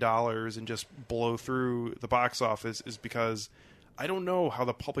 billion and just blow through the box office, is because I don't know how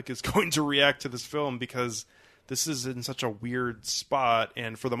the public is going to react to this film, because this is in such a weird spot.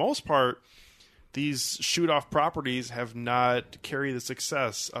 And for the most part, these shoot-off properties have not carried the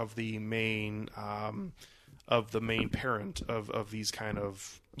success of the main parent of these kind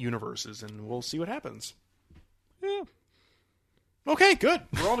of universes, and we'll see what happens. Yeah. Okay, good.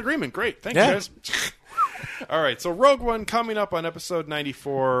 We're all in agreement. Great. Thank you, guys. All right, so Rogue One coming up on episode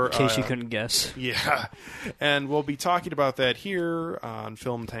 94. In case you couldn't guess. Yeah, and we'll be talking about that here on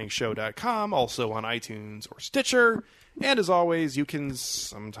FilmTankShow.com, also on iTunes or Stitcher. And as always, you can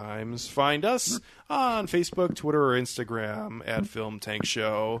sometimes find us on Facebook, Twitter, or Instagram at Film Tank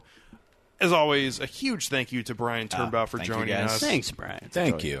Show. As always, a huge thank you to Brian Turnbow for joining us. Thanks, Brian.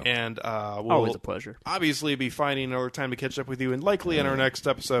 Thank you. And we'll always a pleasure. Obviously be finding another time to catch up with you, and likely in our next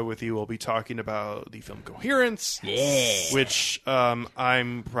episode with you, we'll be talking about the film Coherence, which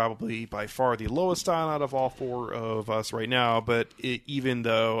I'm probably by far the lowest on out of all four of us right now, but even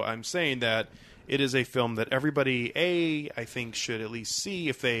though I'm saying that, it is a film that everybody, I think, should at least see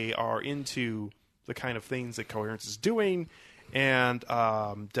if they are into the kind of things that Coherence is doing. And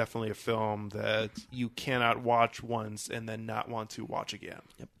definitely a film that you cannot watch once and then not want to watch again,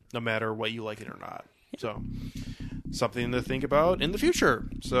 no matter what you like it or not. So, something to think about in the future.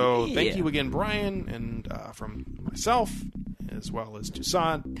 So, thank you again, Brian, and from myself, as well as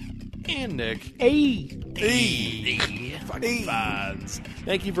Toussaint and Nick. Fucking fans.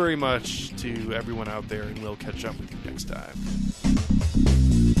 Thank you very much to everyone out there, and we'll catch up with you next time.